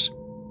shadows.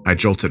 I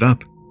jolted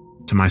up,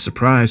 to my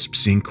surprise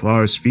seeing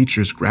Clara's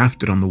features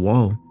grafted on the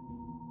wall,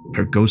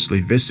 her ghostly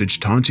visage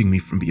taunting me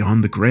from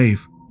beyond the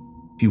grave.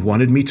 "You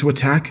wanted me to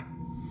attack?"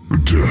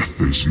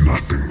 "Death is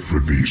nothing for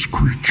these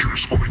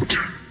creatures, Quentin.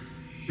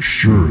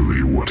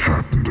 Surely what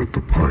happened at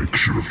the pike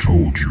should have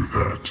told you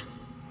that.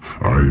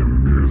 I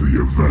am merely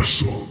a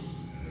vessel,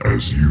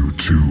 as you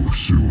too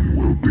soon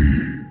will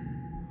be.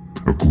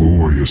 A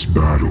glorious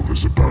battle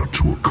is about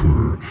to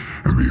occur,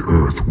 and the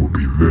Earth will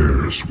be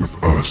theirs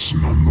with us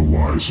none the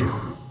wiser,"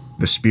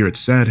 the spirit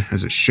said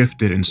as it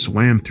shifted and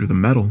swam through the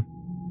metal.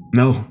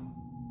 "No,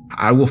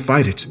 I will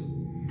fight it."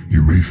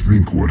 "You may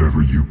think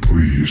whatever you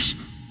please.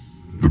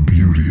 The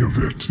beauty of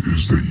it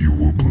is that you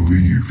will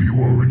believe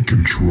you are in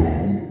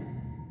control."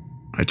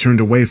 I turned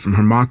away from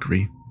her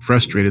mockery,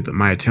 frustrated that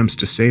my attempts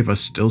to save us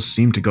still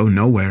seemed to go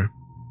nowhere.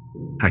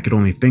 I could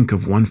only think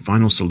of one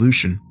final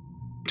solution: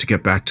 to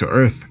get back to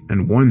Earth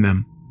and warn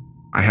them.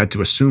 I had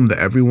to assume that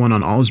everyone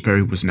on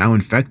Alsbury was now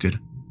infected,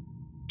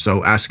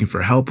 so asking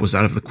for help was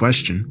out of the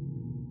question.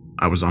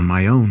 I was on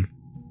my own.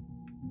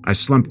 I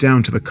slumped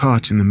down to the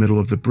cot in the middle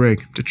of the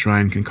brig to try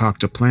and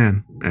concoct a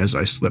plan as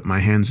I slipped my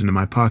hands into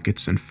my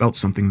pockets and felt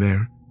something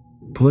there.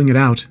 Pulling it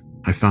out,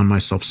 I found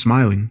myself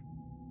smiling.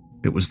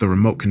 It was the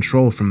remote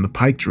control from the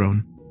Pike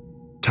drone.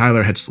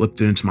 Tyler had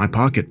slipped it into my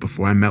pocket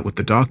before I met with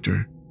the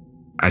doctor.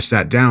 I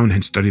sat down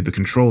and studied the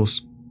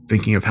controls,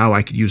 thinking of how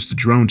I could use the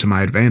drone to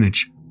my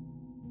advantage.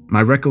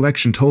 My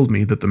recollection told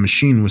me that the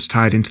machine was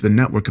tied into the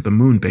network of the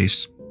moon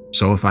base,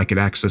 so if I could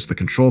access the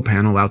control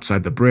panel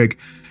outside the brig,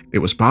 it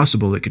was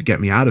possible it could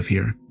get me out of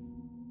here.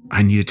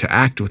 I needed to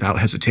act without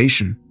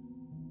hesitation.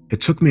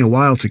 It took me a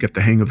while to get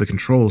the hang of the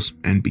controls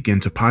and begin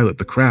to pilot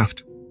the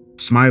craft,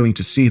 smiling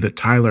to see that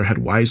Tyler had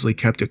wisely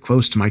kept it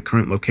close to my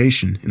current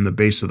location in the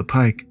base of the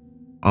pike.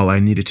 All I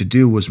needed to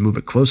do was move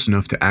it close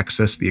enough to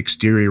access the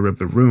exterior of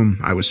the room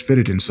I was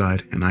fitted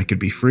inside, and I could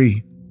be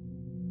free.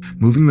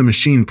 Moving the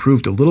machine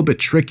proved a little bit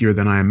trickier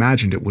than I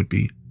imagined it would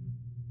be.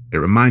 It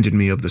reminded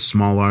me of the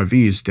small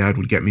RVs Dad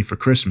would get me for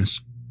Christmas.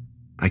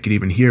 I could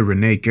even hear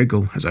Renee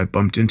giggle as I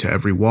bumped into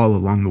every wall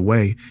along the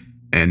way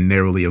and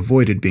narrowly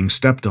avoided being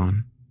stepped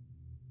on.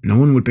 No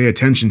one would pay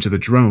attention to the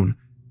drone,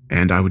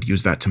 and I would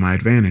use that to my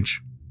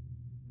advantage.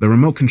 The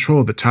remote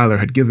control that Tyler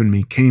had given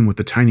me came with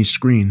a tiny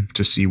screen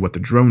to see what the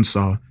drone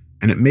saw,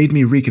 and it made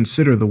me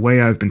reconsider the way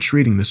I've been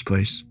treating this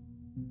place.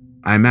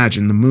 I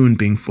imagined the moon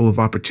being full of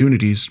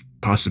opportunities,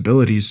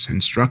 possibilities,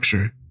 and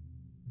structure.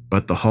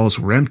 But the halls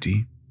were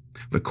empty,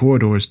 the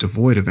corridors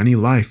devoid of any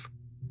life.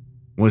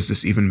 Was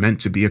this even meant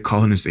to be a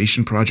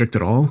colonization project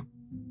at all?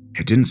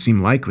 It didn't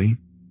seem likely.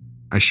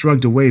 I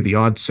shrugged away the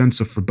odd sense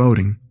of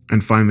foreboding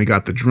and finally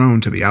got the drone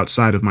to the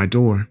outside of my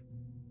door.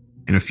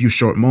 In a few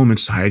short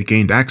moments, I had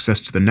gained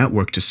access to the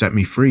network to set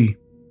me free,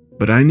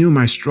 but I knew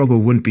my struggle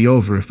wouldn't be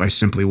over if I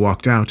simply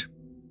walked out.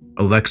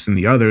 Alex and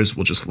the others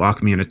will just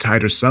lock me in a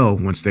tighter cell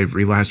once they've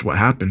realized what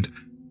happened,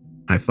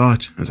 I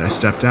thought as I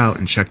stepped out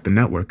and checked the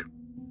network.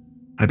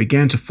 I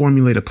began to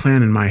formulate a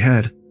plan in my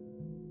head.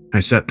 I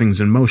set things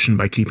in motion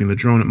by keeping the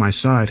drone at my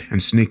side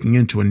and sneaking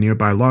into a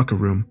nearby locker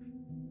room.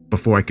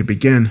 Before I could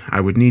begin,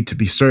 I would need to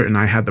be certain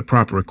I had the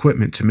proper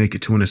equipment to make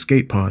it to an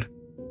escape pod.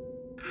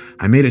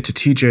 I made it to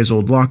TJ's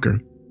old locker,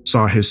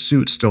 saw his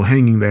suit still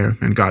hanging there,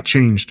 and got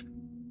changed.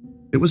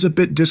 It was a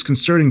bit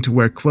disconcerting to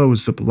wear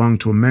clothes that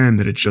belonged to a man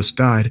that had just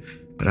died,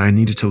 but I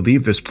needed to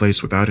leave this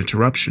place without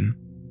interruption.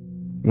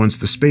 Once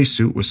the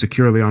spacesuit was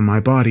securely on my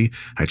body,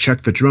 I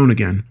checked the drone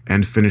again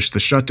and finished the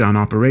shutdown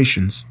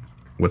operations.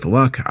 With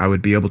luck, I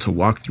would be able to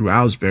walk through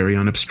Owlsbury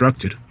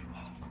unobstructed.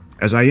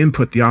 As I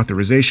input the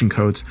authorization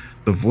codes,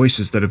 the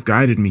voices that have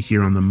guided me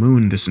here on the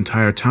moon this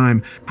entire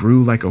time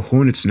grew like a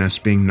hornet's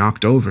nest being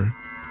knocked over.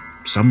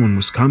 Someone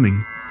was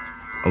coming.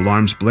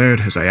 Alarms blared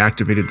as I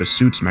activated the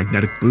suit's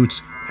magnetic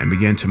boots and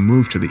began to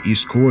move to the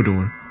east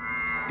corridor.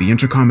 The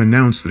intercom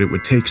announced that it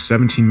would take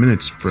 17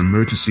 minutes for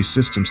emergency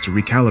systems to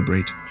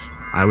recalibrate.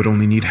 I would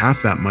only need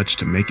half that much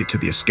to make it to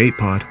the escape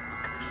pod.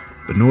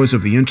 The noise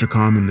of the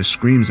intercom and the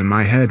screams in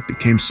my head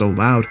became so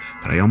loud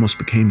that I almost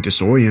became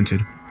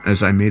disoriented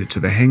as I made it to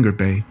the hangar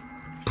bay,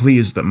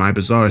 pleased that my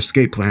bizarre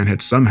escape plan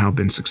had somehow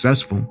been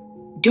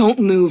successful. Don't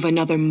move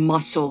another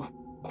muscle,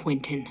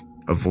 Quentin,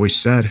 a voice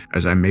said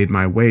as I made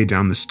my way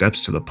down the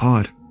steps to the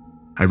pod.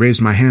 I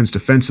raised my hands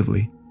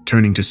defensively,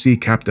 turning to see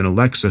Captain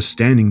Alexa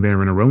standing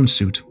there in her own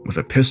suit with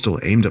a pistol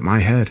aimed at my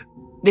head.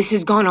 This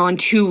has gone on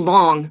too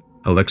long,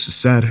 Alexa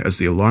said as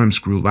the alarms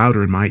grew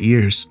louder in my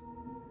ears.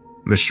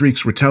 The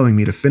shrieks were telling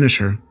me to finish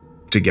her,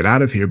 to get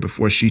out of here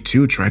before she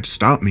too tried to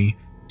stop me,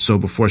 so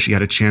before she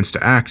had a chance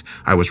to act,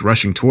 I was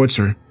rushing towards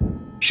her.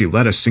 She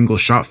let a single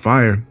shot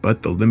fire,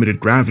 but the limited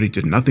gravity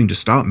did nothing to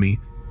stop me.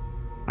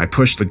 I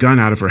pushed the gun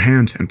out of her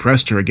hand and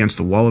pressed her against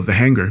the wall of the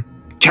hangar.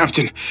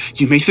 Captain,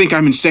 you may think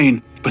I'm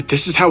insane, but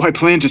this is how I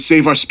plan to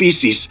save our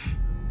species,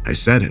 I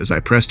said as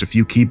I pressed a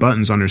few key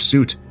buttons on her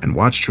suit and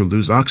watched her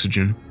lose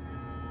oxygen.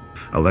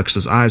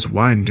 Alexa's eyes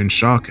widened in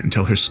shock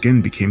until her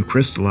skin became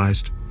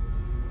crystallized.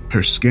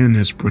 Her skin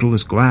as brittle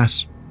as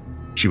glass.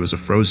 She was a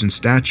frozen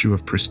statue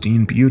of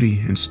pristine beauty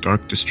and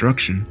stark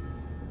destruction.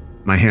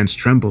 My hands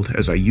trembled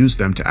as I used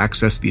them to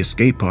access the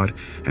escape pod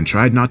and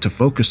tried not to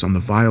focus on the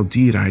vile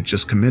deed I had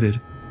just committed.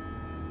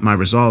 My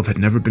resolve had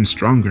never been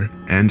stronger,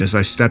 and as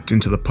I stepped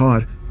into the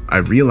pod, I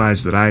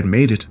realized that I had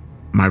made it.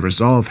 My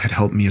resolve had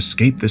helped me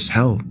escape this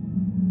hell.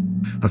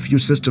 A few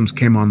systems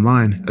came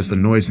online as the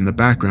noise in the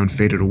background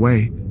faded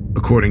away.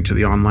 According to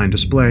the online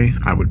display,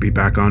 I would be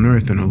back on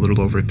Earth in a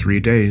little over 3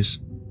 days.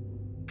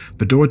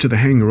 The door to the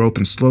hangar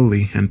opened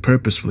slowly and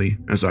purposefully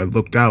as I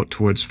looked out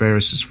towards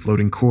Ferris's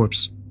floating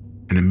corpse,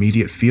 an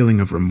immediate feeling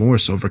of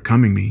remorse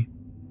overcoming me.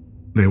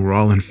 They were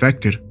all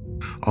infected,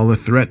 all a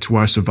threat to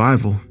our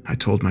survival, I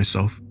told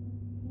myself.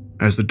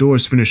 As the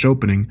doors finished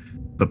opening,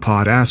 the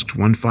pod asked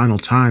one final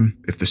time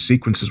if the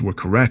sequences were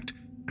correct,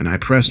 and I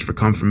pressed for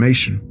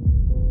confirmation.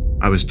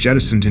 I was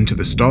jettisoned into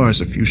the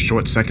stars a few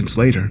short seconds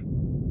later.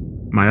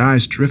 My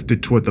eyes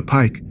drifted toward the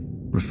pike,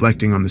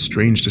 reflecting on the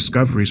strange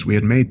discoveries we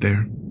had made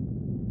there.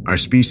 Our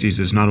species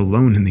is not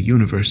alone in the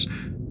universe,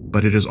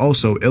 but it is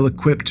also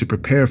ill-equipped to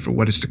prepare for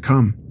what is to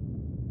come.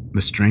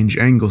 The strange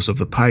angles of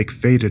the pike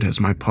faded as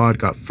my pod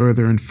got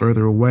further and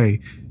further away,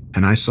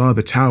 and I saw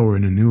the tower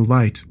in a new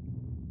light.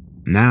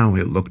 Now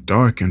it looked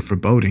dark and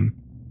foreboding,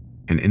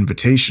 an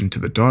invitation to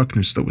the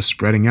darkness that was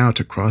spreading out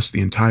across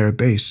the entire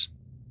base.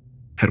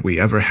 Had we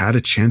ever had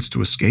a chance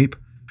to escape,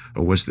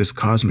 or was this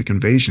cosmic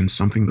invasion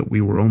something that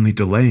we were only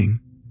delaying?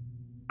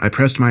 I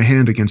pressed my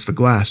hand against the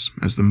glass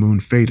as the moon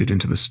faded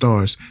into the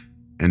stars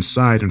and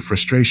sighed in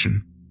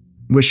frustration,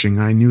 wishing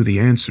I knew the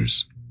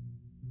answers.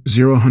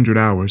 0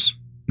 hours,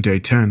 day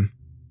 10.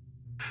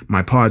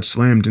 My pod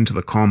slammed into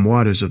the calm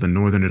waters of the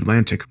northern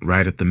Atlantic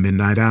right at the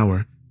midnight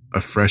hour, a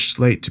fresh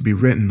slate to be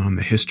written on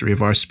the history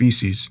of our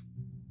species.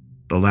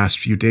 The last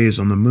few days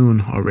on the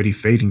moon already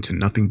fading to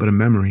nothing but a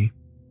memory.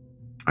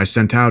 I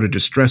sent out a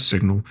distress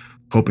signal,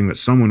 hoping that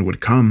someone would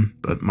come,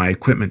 but my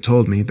equipment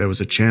told me there was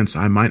a chance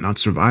I might not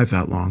survive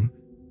that long.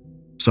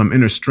 Some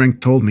inner strength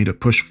told me to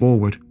push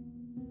forward,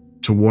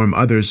 to warn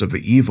others of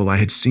the evil I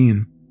had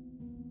seen,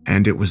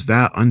 and it was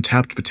that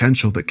untapped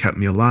potential that kept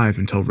me alive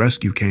until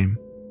rescue came.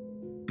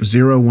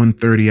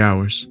 01:30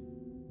 hours.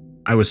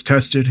 I was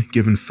tested,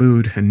 given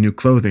food, and new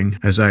clothing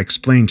as I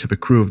explained to the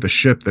crew of the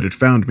ship that had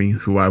found me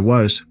who I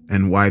was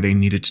and why they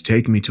needed to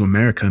take me to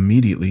America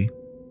immediately.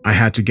 I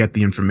had to get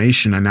the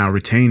information I now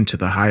retained to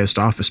the highest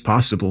office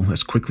possible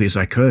as quickly as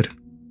I could.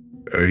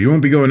 You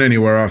won't be going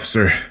anywhere,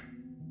 officer.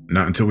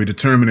 Not until we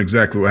determine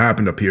exactly what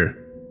happened up here,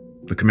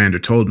 the commander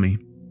told me.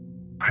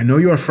 I know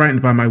you are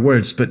frightened by my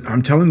words, but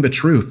I'm telling the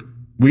truth.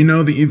 We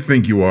know that you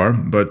think you are,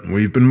 but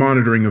we've been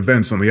monitoring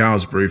events on the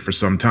Owlsbury for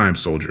some time,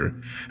 soldier.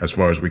 As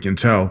far as we can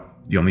tell,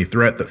 the only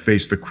threat that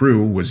faced the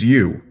crew was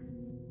you.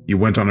 You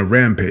went on a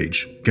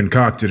rampage,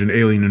 concocted an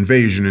alien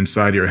invasion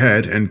inside your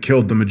head, and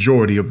killed the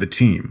majority of the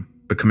team,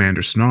 the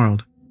commander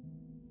snarled.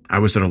 I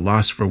was at a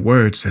loss for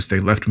words as they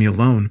left me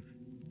alone.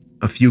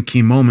 A few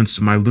key moments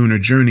of my lunar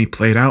journey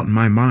played out in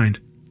my mind.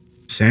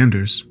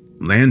 Sanders,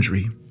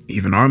 Landry,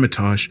 even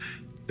Armitage,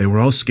 they were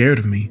all scared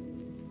of me.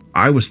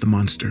 I was the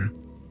monster.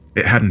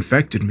 It had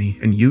infected me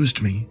and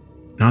used me,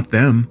 not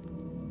them.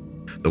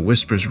 The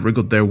whispers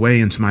wriggled their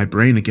way into my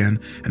brain again,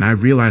 and I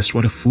realized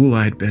what a fool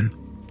I had been.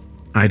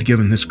 I had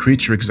given this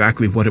creature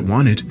exactly what it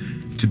wanted,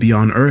 to be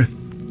on Earth.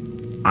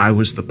 I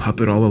was the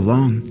puppet all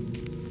along.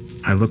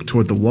 I looked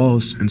toward the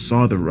walls and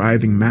saw the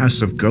writhing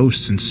mass of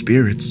ghosts and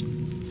spirits,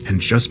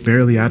 and just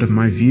barely out of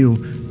my view,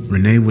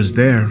 Renee was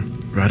there,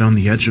 right on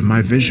the edge of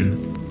my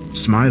vision,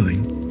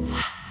 smiling.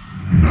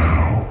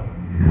 Now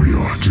we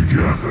are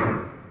together.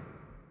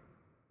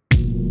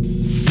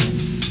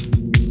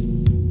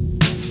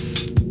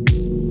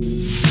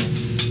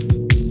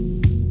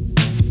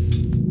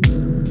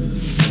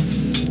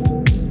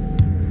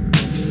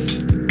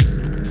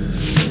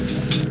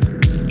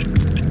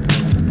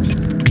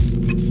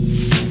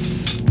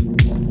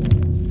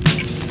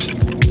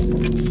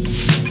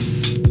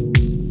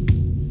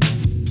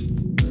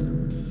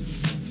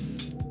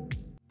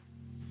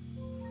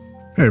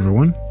 Hey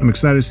everyone, I'm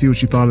excited to see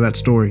what you thought of that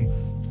story.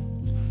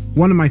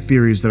 One of my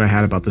theories that I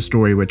had about the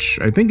story, which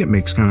I think it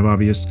makes kind of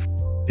obvious,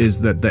 is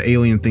that the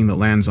alien thing that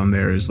lands on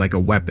there is like a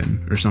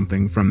weapon or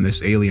something from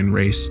this alien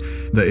race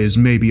that is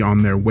maybe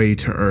on their way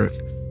to Earth.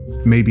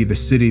 Maybe the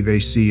city they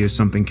see is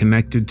something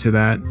connected to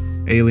that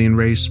alien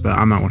race, but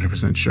I'm not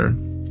 100% sure.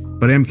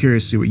 But I am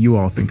curious to see what you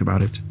all think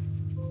about it.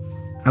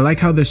 I like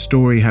how this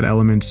story had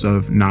elements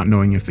of not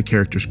knowing if the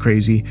character's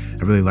crazy.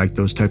 I really like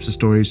those types of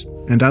stories.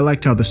 And I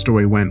liked how the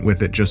story went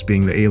with it just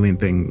being the alien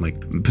thing, like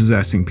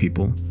possessing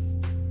people.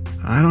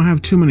 I don't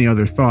have too many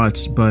other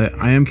thoughts, but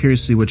I am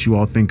curious to see what you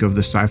all think of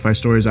the sci-fi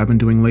stories I've been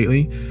doing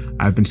lately.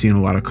 I've been seeing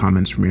a lot of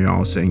comments from you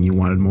all saying you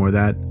wanted more of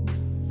that.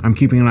 I'm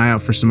keeping an eye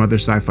out for some other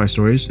sci-fi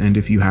stories, and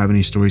if you have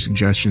any story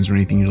suggestions or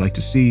anything you'd like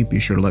to see, be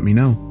sure to let me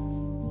know.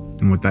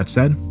 And with that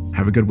said,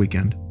 have a good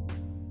weekend.